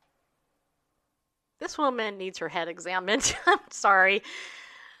 This woman needs her head examined. I'm sorry.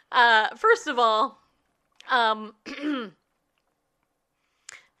 First of all,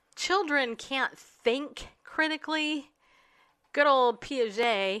 children can't think critically. Good old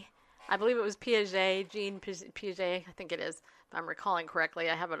Piaget, I believe it was Piaget, Jean Piaget, I think it is, if I'm recalling correctly.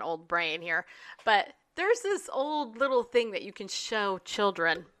 I have an old brain here. But there's this old little thing that you can show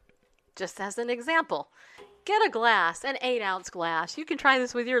children, just as an example. Get a glass, an 8-ounce glass. You can try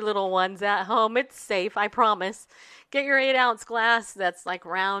this with your little ones at home. It's safe, I promise. Get your 8-ounce glass that's like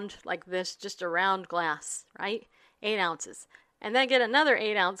round, like this, just a round glass, right? 8 ounces. And then get another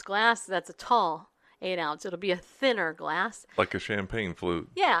 8-ounce glass that's a tall 8-ounce. It'll be a thinner glass. Like a champagne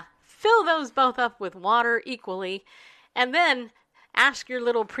flute. Yeah. Fill those both up with water equally. And then ask your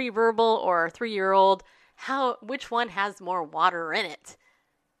little pre-verbal or 3-year-old which one has more water in it.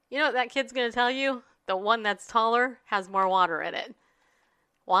 You know what that kid's going to tell you? The one that's taller has more water in it.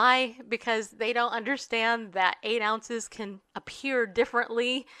 Why? Because they don't understand that 8 ounces can appear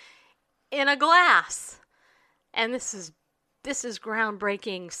differently in a glass. And this is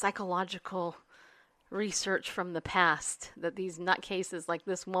groundbreaking psychological research from the past that these nutcases like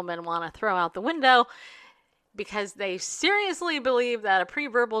this woman want to throw out the window because they seriously believe that a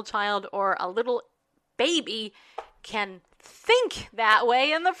pre-verbal child or a little baby can think that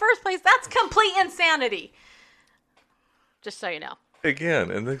way in the first place. That's complete insanity. Just so you know.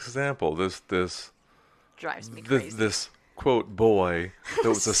 Again, in this example, this drives me crazy. This quote boy that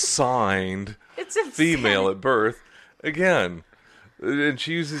was assigned it's female at birth. Again, and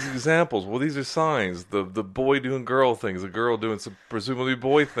she uses examples. Well, these are signs. The boy doing girl things, the girl doing some presumably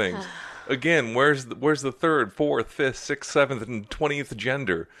boy things. Again, where's the 3rd, 4th, 5th, 6th, 7th, and 20th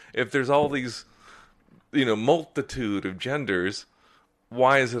gender? If there's all these, multitude of genders,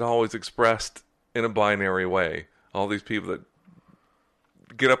 why is it always expressed in a binary way? All these people that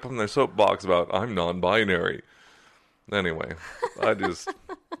get up on their soapbox about, I'm non-binary. Anyway,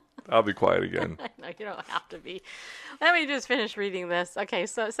 I'll be quiet again. No, you don't have to be. Let me just finish reading this. Okay,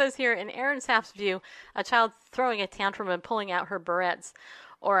 so it says here, in Aaron Sapp's view, a child throwing a tantrum and pulling out her barrettes,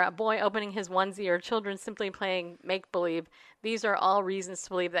 or a boy opening his onesie, or children simply playing make-believe, these are all reasons to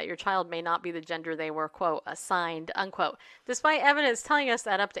believe that your child may not be the gender they were, quote, assigned, unquote. Despite evidence telling us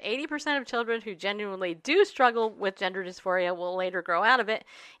that up to 80% of children who genuinely do struggle with gender dysphoria will later grow out of it,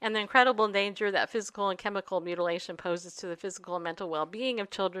 and the incredible danger that physical and chemical mutilation poses to the physical and mental well-being of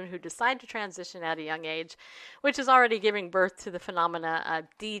children who decide to transition at a young age, which is already giving birth to the phenomena of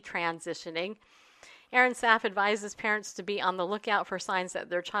detransitioning. Aaron Sapp advises parents to be on the lookout for signs that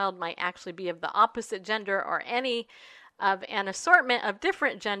their child might actually be of the opposite gender or any of an assortment of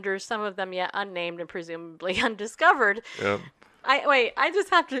different genders, some of them yet unnamed and presumably undiscovered. Yep. I just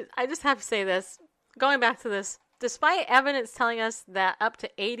have to say this. Going back to this, despite evidence telling us that up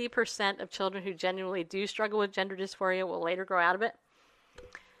to 80% of children who genuinely do struggle with gender dysphoria will later grow out of it,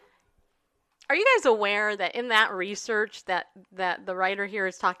 are you guys aware that in that research that the writer here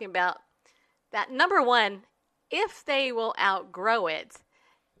is talking about, that number one, if they will outgrow it,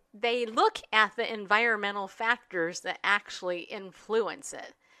 they look at the environmental factors that actually influence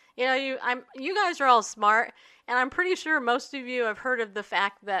it. You guys are all smart, and I'm pretty sure most of you have heard of the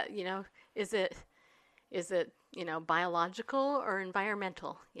fact that, is it biological or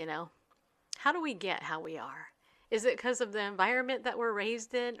environmental, How do we get how we are? Is it because of the environment that we're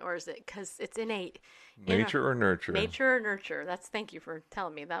raised in, or is it because it's innate? Nature or nurture? Nature or nurture. Thank you for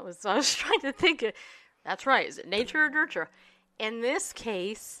telling me. I was trying to think. That's right. Is it nature or nurture? In this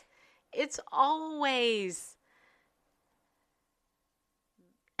case, it's always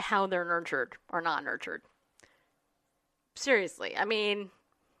how they're nurtured or not nurtured. Seriously. I mean,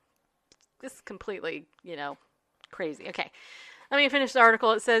 this is completely, crazy. Okay. Let me finish the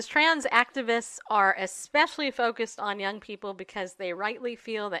article. It says, trans activists are especially focused on young people because they rightly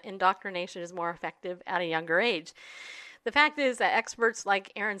feel that indoctrination is more effective at a younger age. The fact is that experts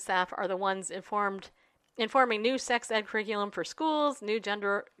like Aaron Saff are the ones informing new sex ed curriculum for schools,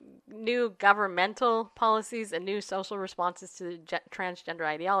 new governmental policies, and new social responses to transgender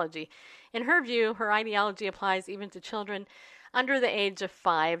ideology. In her view, her ideology applies even to children under the age of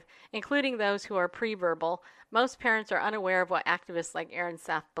 5, including those who are pre-verbal. Most parents are unaware of what activists like Aaron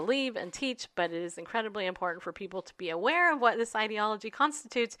Saff believe and teach, but it is incredibly important for people to be aware of what this ideology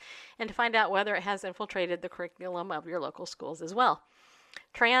constitutes and to find out whether it has infiltrated the curriculum of your local schools as well.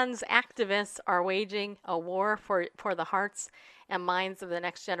 Trans activists are waging a war for the hearts and minds of the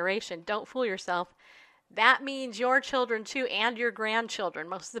next generation. Don't fool yourself. That means your children too, and your grandchildren.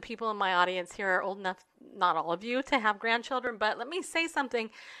 Most of the people in my audience here are old enough, not all of you, to have grandchildren, but let me say something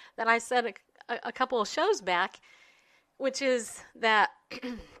that I said a couple of shows back, which is that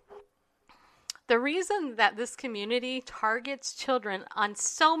the reason that this community targets children on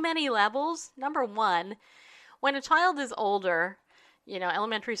so many levels, number one, when a child is older,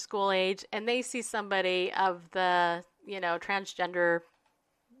 elementary school age, and they see somebody of the, transgender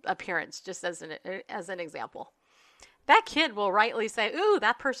appearance, just as an example, that kid will rightly say, ooh,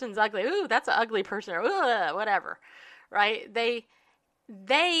 that person's ugly. Ooh, that's an ugly person, or ooh, whatever, right? They,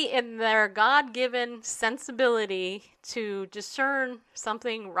 in their God-given sensibility to discern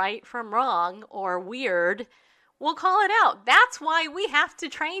something right from wrong or weird, will call it out. That's why we have to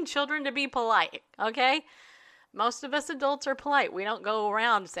train children to be polite, okay? Most of us adults are polite. We don't go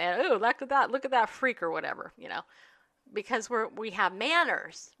around saying, "Oh, look at that freak," or whatever, because we have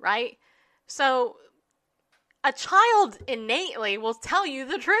manners, right? So a child innately will tell you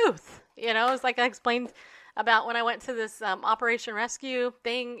the truth. It's like I explained about when I went to this Operation Rescue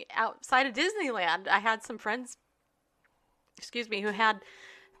thing outside of Disneyland. I had some friends, who had,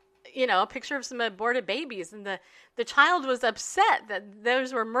 a picture of some aborted babies, and the child was upset that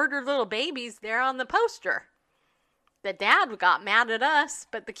those were murdered little babies there on the poster. The dad got mad at us,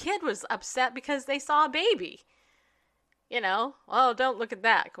 but the kid was upset because they saw a baby. Oh, don't look at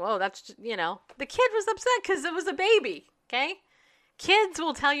that. Oh, that's, the kid was upset because it was a baby, okay? Kids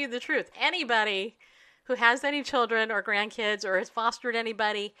will tell you the truth. Anybody who has any children or grandkids or has fostered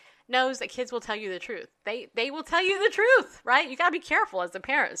anybody knows that kids will tell you the truth. They will tell you the truth, right? You got to be careful as a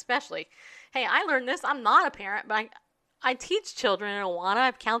parent, especially. Hey, I learned this. I'm not a parent, but I teach children in Awana.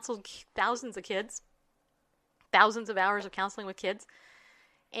 I've counseled thousands of kids. Thousands of hours of counseling with kids.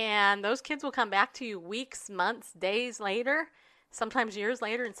 And those kids will come back to you weeks, months, days later, sometimes years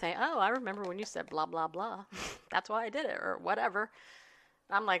later, and say, oh, I remember when you said blah, blah, blah. That's why I did it, or whatever.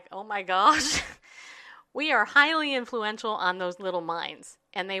 I'm like, oh my gosh. We are highly influential on those little minds,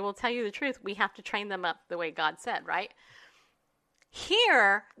 and they will tell you the truth. We have to train them up the way God said, right?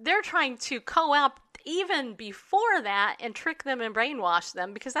 Here, they're trying to co-opt even before that and trick them and brainwash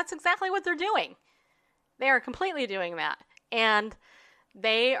them, because that's exactly what they're doing. They are completely doing that. And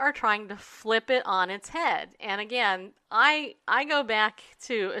they are trying to flip it on its head. And again, I go back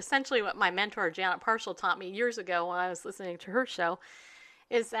to essentially what my mentor, Janet Parshall, taught me years ago when I was listening to her show,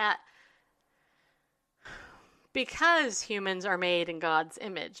 is that because humans are made in God's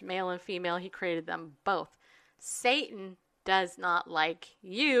image, male and female, he created them both. Satan does not like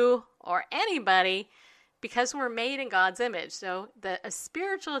you or anybody because we're made in God's image. So a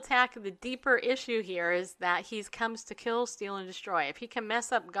spiritual attack, the deeper issue here is that he comes to kill, steal, and destroy. If he can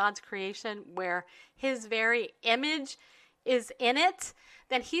mess up God's creation where his very image is in it,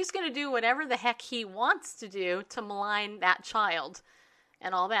 then he's going to do whatever the heck he wants to do to malign that child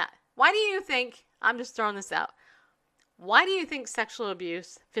and all that. Why do you think, I'm just throwing this out, why do you think sexual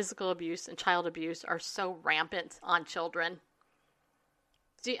abuse, physical abuse, and child abuse are so rampant on children?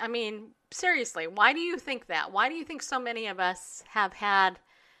 Seriously, why do you think that? Why do you think so many of us have had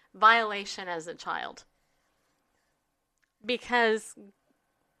violation as a child? Because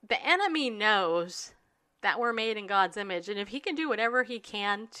the enemy knows that we're made in God's image, and if he can do whatever he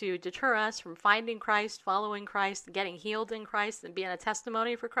can to deter us from finding Christ, following Christ, getting healed in Christ, and being a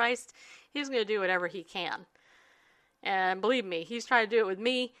testimony for Christ, he's going to do whatever he can. And believe me, he's tried to do it with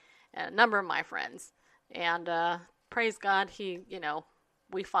me and a number of my friends. And praise God,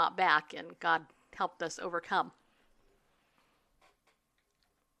 we fought back, and God helped us overcome.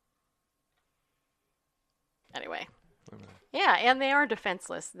 Anyway. Yeah, and they are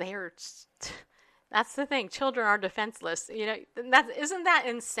defenseless. That's the thing. Children are defenseless. Isn't that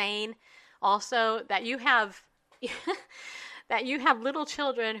insane? Also, that you have little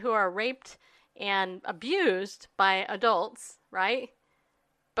children who are raped and abused by adults, right?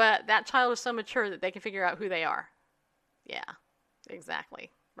 But that child is so mature that they can figure out who they are. Yeah.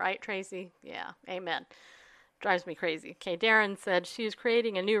 Exactly. Right, Tracy? Yeah. Amen. drives me crazy. Okay, Darren said she is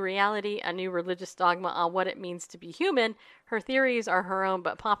creating a new reality, a new religious dogma on what it means to be human. Her theories are her own,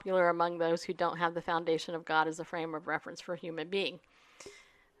 but popular among those who don't have the foundation of God as a frame of reference for human being.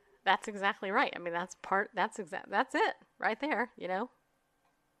 That's exactly right. I mean, that's it right there, you know?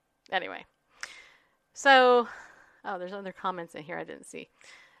 Anyway. So, there's other comments in here I didn't see.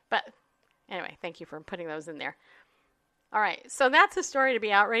 But anyway, thank you for putting those in there. All right. So that's a story to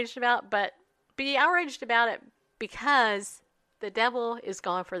be outraged about, but be outraged about it because the devil is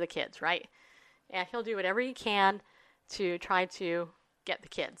going for the kids, right? And he'll do whatever he can to try to get the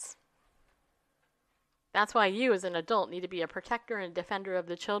kids. That's why you as an adult need to be a protector and defender of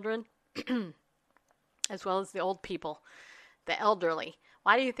the children, as well as the old people, the elderly.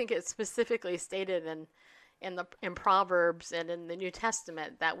 Why do you think it's specifically stated in Proverbs and in the New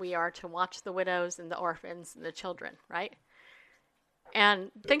Testament that we are to watch the widows and the orphans and the children, right?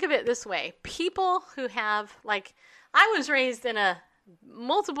 And think of it this way. People who have, like, I was raised in a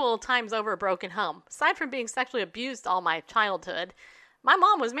multiple times over broken home. Aside from being sexually abused all my childhood, my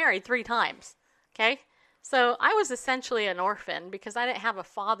mom was married 3 times, okay? So I was essentially an orphan because I didn't have a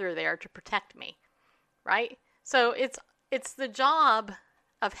father there to protect me, right? So it's the job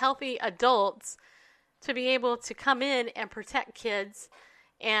of healthy adults to be able to come in and protect kids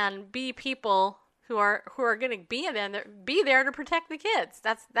and be people who are going to be there to protect the kids.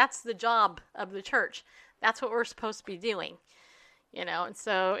 That's the job of the church. That's what we're supposed to be doing, you know. And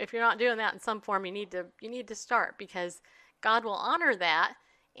so if you're not doing that in some form, you need to start, because God will honor that,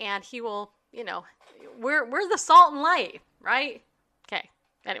 and He will, you know, we're the salt and light, right? Okay.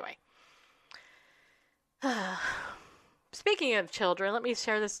 Anyway. Speaking of children, let me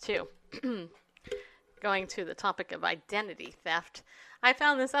share this too. Going to the topic of identity theft, I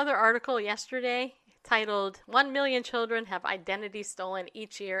found this other article yesterday titled 1 million children have identity stolen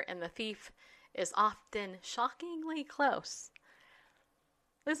each year, and the thief is often shockingly close.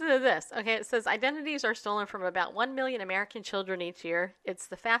 Listen to this. Okay, it says identities are stolen from about 1 million American children each year. It's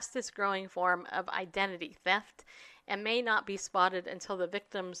the fastest growing form of identity theft and may not be spotted until the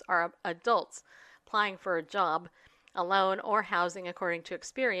victims are adults applying for a job, a loan, or housing, according to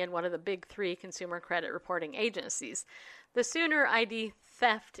Experian, one of the big 3 consumer credit reporting agencies. The sooner ID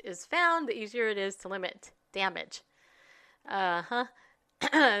theft is found, the easier it is to limit damage.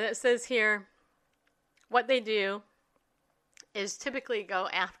 It says here, what they do is typically go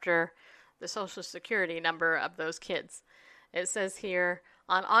after the social security number of those kids. It says here,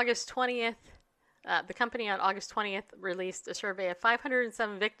 on August 20th, the company on August 20th released a survey of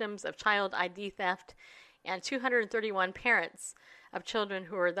 507 victims of child ID theft and 231 parents of children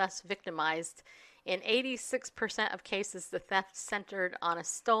who were thus victimized. In 86% of cases, the theft centered on a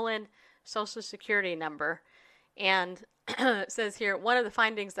stolen social security number. And it says here, one of the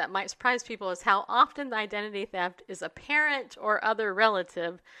findings that might surprise people is how often the identity theft is a parent or other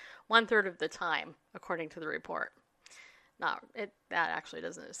relative, 1/3 of the time, according to the report. That actually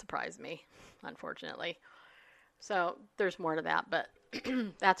doesn't surprise me, unfortunately. So there's more to that, but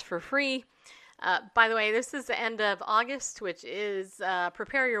that's for free. By the way, this is the end of August, which is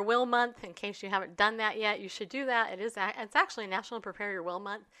Prepare Your Will Month. In case you haven't done that yet, you should do that. It's actually National Prepare Your Will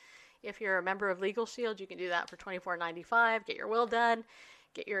Month. If you're a member of Legal Shield, you can do that for $24.95. Get your will done,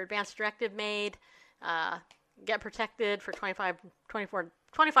 get your advance directive made, get protected for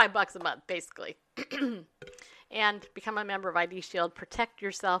 $25 a month, basically. And become a member of ID Shield. Protect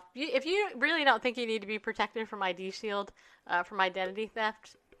yourself. If you really don't think you need to be protected from ID Shield, from identity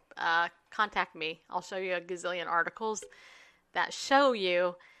theft, contact me. I'll show you a gazillion articles that show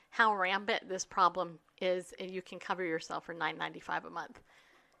you how rampant this problem is, and you can cover yourself for $9.95 a month.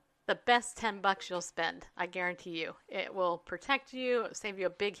 The best $10 you'll spend, I guarantee you. It will protect you, it'll save you a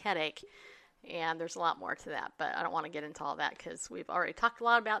big headache, and there's a lot more to that, but I don't want to get into all that because we've already talked a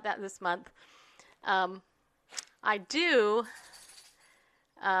lot about that this month. I do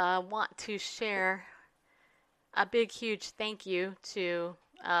want to share a big, huge thank you to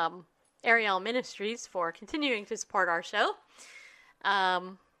Ariel Ministries for continuing to support our show.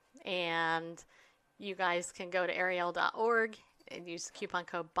 And you guys can go to ariel.org and use the coupon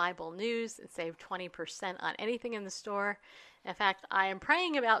code Bible News and save 20% on anything in the store. In fact, I am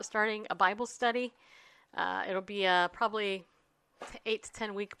praying about starting a Bible study. It'll be a probably 8 to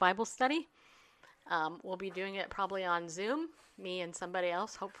 10 week Bible study. We'll be doing it probably on Zoom, me and somebody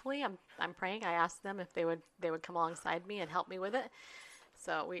else. Hopefully, I'm praying. I asked them if they would come alongside me and help me with it.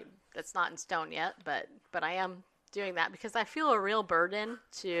 So that's not in stone yet, but I am doing that because I feel a real burden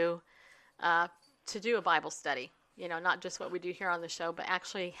to do a Bible study. You know, not just what we do here on the show, but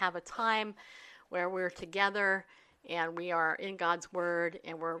actually have a time where we're together and we are in God's Word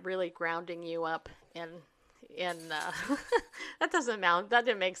and we're really grounding you up in in that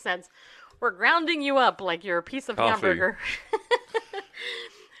didn't make sense. We're grounding you up like you're a piece of Coffee. hamburger.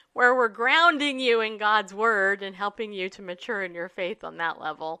 Where we're grounding you in God's word and helping you to mature in your faith on that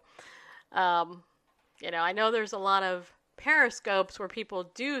level. I know there's a lot of periscopes where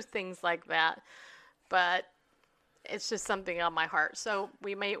people do things like that, but it's just something on my heart. So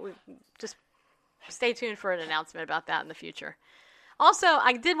we just stay tuned for an announcement about that in the future. Also,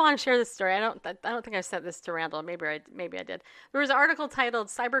 I did want to share this story. I don't think I sent this to Randall. Maybe I did. There was an article titled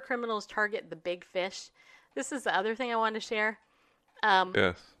 "Cyber Criminals Target the Big Fish." This is the other thing I wanted to share.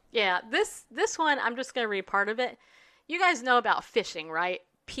 Yes. Yeah, this one, I'm just going to read part of it. You guys know about phishing, right?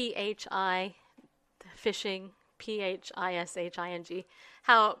 P-H-I, phishing, P-H-I-S-H-I-N-G.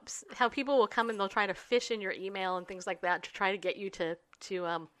 How people will come and they'll try to fish in your email and things like that to try to get you to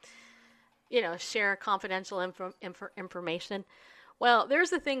share confidential information. Well,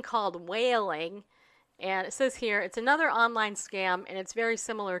 there's a thing called whaling, and it says here, it's another online scam, and it's very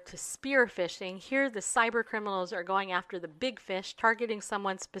similar to spear phishing. Here, the cyber criminals are going after the big fish, targeting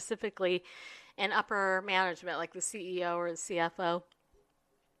someone specifically in upper management, like the CEO or the CFO.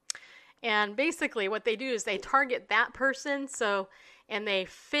 And basically what they do is they target that person, and they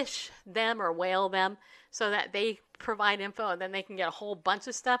fish them or whale them so that they provide info, and then they can get a whole bunch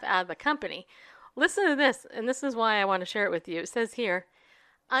of stuff out of the company. Listen to this, and this is why I want to share it with you. It says here,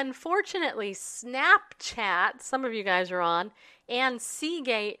 unfortunately, Snapchat, some of you guys are on, and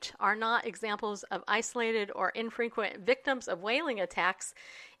Seagate are not examples of isolated or infrequent victims of whaling attacks.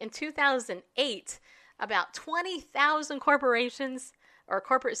 In 2008, about 20,000 corporations or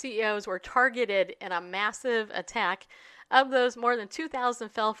corporate CEOs were targeted in a massive attack. Of those, more than 2,000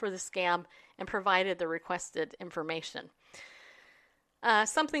 fell for the scam and provided the requested information.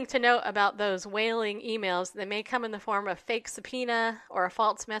 Something to note about those whaling emails, they may come in the form of fake subpoena or a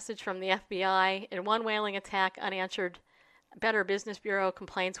false message from the FBI. In one whaling attack, unanswered Better Business Bureau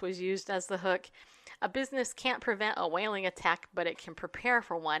complaints was used as the hook. A business can't prevent a whaling attack, but it can prepare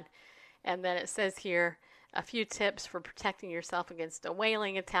for one. And then it says here, a few tips for protecting yourself against a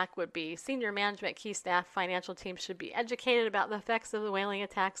whaling attack would be senior management, key staff, financial teams should be educated about the effects of the whaling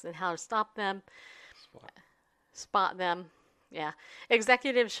attacks and how to stop them. Spot them. Yeah.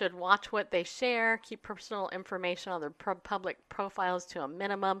 Executives should watch what they share, keep personal information on their public profiles to a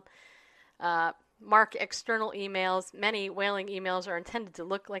minimum. Mark external emails. Many whaling emails are intended to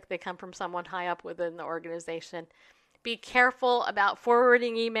look like they come from someone high up within the organization. Be careful about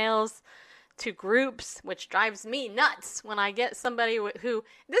forwarding emails to groups, which drives me nuts when I get somebody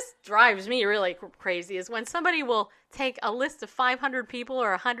this drives me really crazy, is when somebody will take a list of 500 people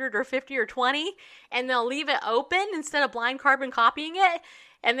or 100 or 50 or 20 and they'll leave it open instead of blind carbon copying it,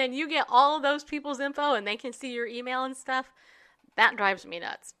 and then you get all of those people's info and they can see your email and stuff. That drives me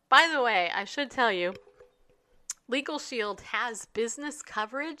nuts. By the way, I should tell you, Legal Shield has business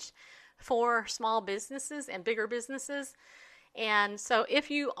coverage for small businesses and bigger businesses. And so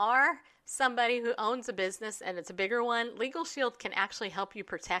if you are somebody who owns a business and it's a bigger one, Legal Shield can actually help you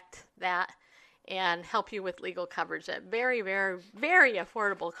protect that and help you with legal coverage at very, very, very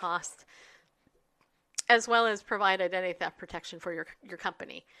affordable cost, as well as provide identity theft protection for your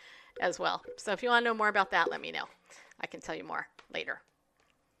company as well. So if you want to know more about that, let me know. I can tell you more later.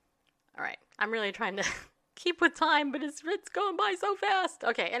 All right. I'm really trying to keep with time, but it's going by so fast.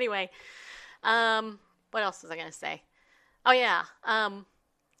 Okay, anyway. What else was I going to say? Oh, yeah.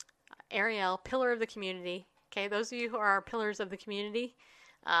 Ariel, pillar of the community. Okay, those of you who are pillars of the community,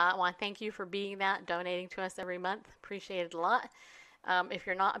 I want to thank you for being that, donating to us every month. Appreciate it a lot. If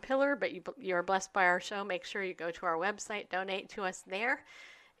you're not a pillar, but you are blessed by our show, make sure you go to our website, donate to us there,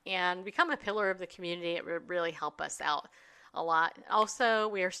 and become a pillar of the community. It would really help us out a lot. Also,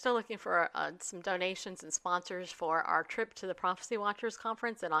 we are still looking for some donations and sponsors for our trip to the Prophecy Watchers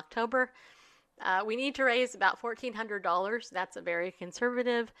Conference in October. We need to raise about $1,400. That's a very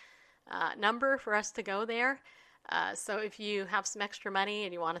conservative number for us to go there. So if you have some extra money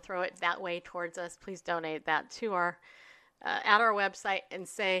and you want to throw it that way towards us, please donate that to our at our website and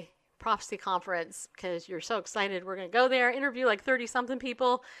say Prophecy Conference, because you're so excited. We're going to go there, interview like 30-something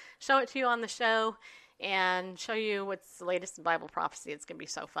people, show it to you on the show, and show you what's the latest in Bible prophecy. It's going to be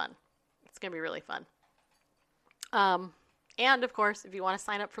so fun. It's going to be really fun. And, of course, if you want to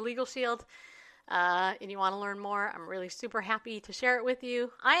sign up for Legal Shield, and you want to learn more, I'm really super happy to share it with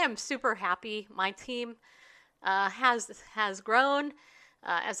you. I am super happy. My team has grown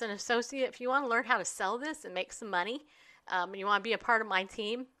as an associate. If you want to learn how to sell this and make some money, and you want to be a part of my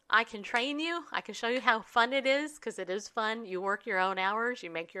team, I can train you. I can show you how fun it is, because it is fun. You work your own hours. You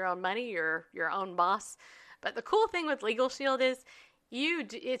make your own money. You're your own boss. But the cool thing with Legal Shield is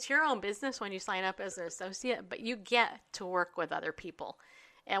it's your own business when you sign up as an associate, but you get to work with other people.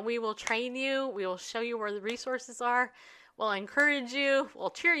 And we will train you. We will show you where the resources are. We'll encourage you. We'll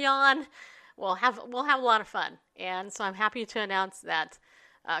cheer you on. We'll have a lot of fun. And so I'm happy to announce that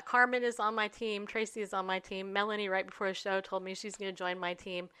Carmen is on my team. Tracy is on my team. Melanie, right before the show, told me she's going to join my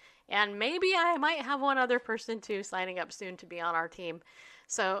team. And maybe I might have one other person too signing up soon to be on our team.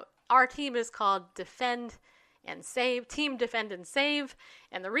 So our team is called Defend and Save, Team Defend and Save.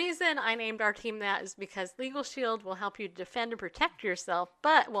 And the reason I named our team that is because Legal Shield will help you defend and protect yourself,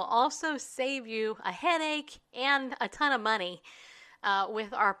 but will also save you a headache and a ton of money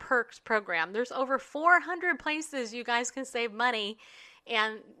with our Perks program. There's over 400 places you guys can save money.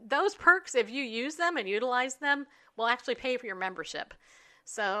 And those perks, if you use them and utilize them, will actually pay for your membership.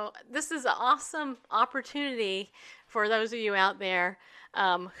 So this is an awesome opportunity for those of you out there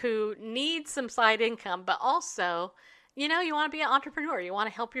who need some side income, but also, you want to be an entrepreneur. You want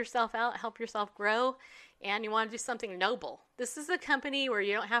to help yourself out, help yourself grow, and you want to do something noble. This is a company where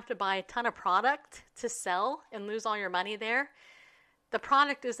you don't have to buy a ton of product to sell and lose all your money there. The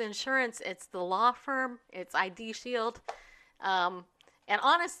product is insurance. It's the law firm. It's ID Shield. And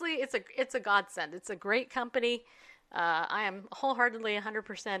honestly, it's a godsend. It's a great company. I am wholeheartedly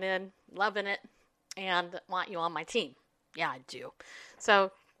 100% in, loving it, and want you on my team. Yeah, I do.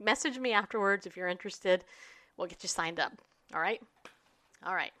 So message me afterwards if you're interested. We'll get you signed up. All right?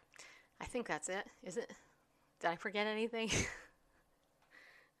 All right. I think that's it. Is it? Did I forget anything?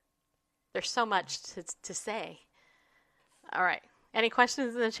 There's so much to say. All right. Any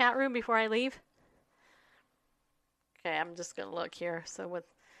questions in the chat room before I leave? Okay, I'm just going to look here. So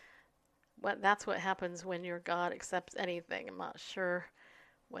that's what happens when your God accepts anything. I'm not sure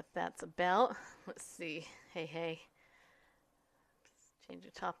what that's about. Let's see. Hey. Change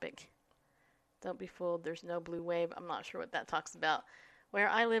the topic. Don't be fooled. There's no blue wave. I'm not sure what that talks about. Where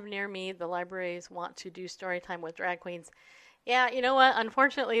I live near me, the libraries want to do story time with drag queens. Yeah, you know what?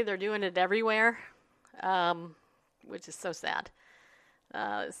 Unfortunately, they're doing it everywhere, which is so sad.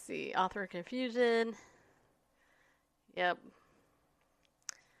 Let's see. Author confusion. Yep.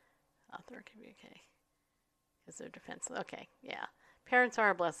 Author can be okay. Is there defense? Okay, yeah. Parents are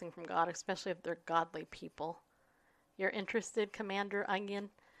a blessing from God, especially if they're godly people. You're interested, Commander Onion?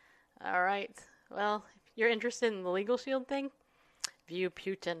 All right. Well, if you're interested in the Legal Shield thing, view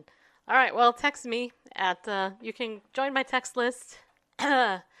Putin. All right. Well, text me at, you can join my text list.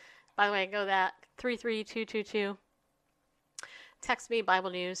 By the way, go that 33222. Text me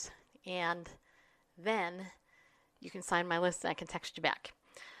Bible News, and then you can sign my list and I can text you back.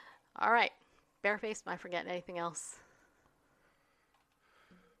 All right. Barefaced, am I forgetting anything else?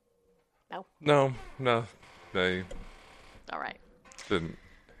 No? No. They All right. didn't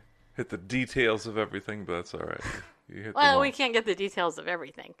hit the details of everything, but that's all right. You hit Well, we can't get the details of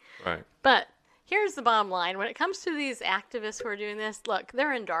everything. Right. But here's the bottom line. When it comes to these activists who are doing this, look,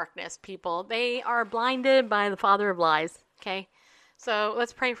 they're in darkness, people. They are blinded by the father of lies, okay? So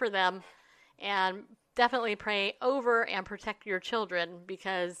let's pray for them, and definitely pray over and protect your children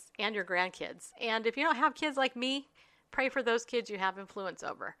and your grandkids. And if you don't have kids like me, pray for those kids you have influence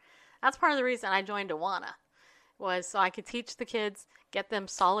over. That's part of the reason I joined Awana, was so I could teach the kids, get them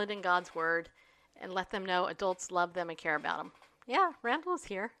solid in God's word, and let them know adults love them and care about them. Yeah, Randall is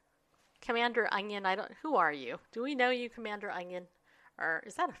here. Commander Onion, who are you? Do we know you, Commander Onion? Or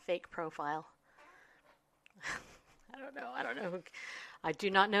is that a fake profile? I don't know. I do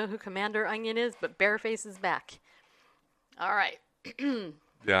not know who Commander Onion is, but Bareface is back. All right.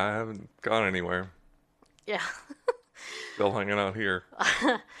 Yeah, I haven't gone anywhere. Yeah. Still hanging out here.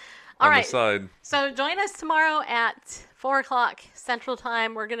 All right. On the side. So join us tomorrow at 4 o'clock Central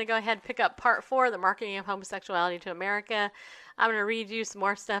Time. We're going to go ahead and pick up part 4, the marketing of homosexuality to America. I'm going to read you some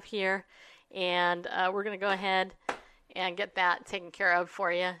more stuff here, and we're going to go ahead and get that taken care of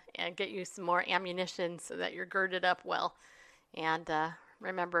for you and get you some more ammunition so that you're girded up well. And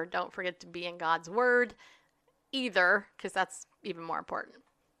remember, don't forget to be in God's word either, because that's even more important.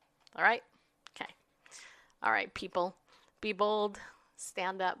 All right? Okay. All right, people. Be bold,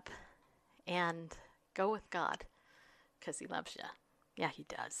 stand up, and go with God, because he loves you. Yeah, he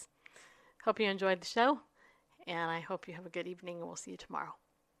does. Hope you enjoyed the show, and I hope you have a good evening, and we'll see you tomorrow.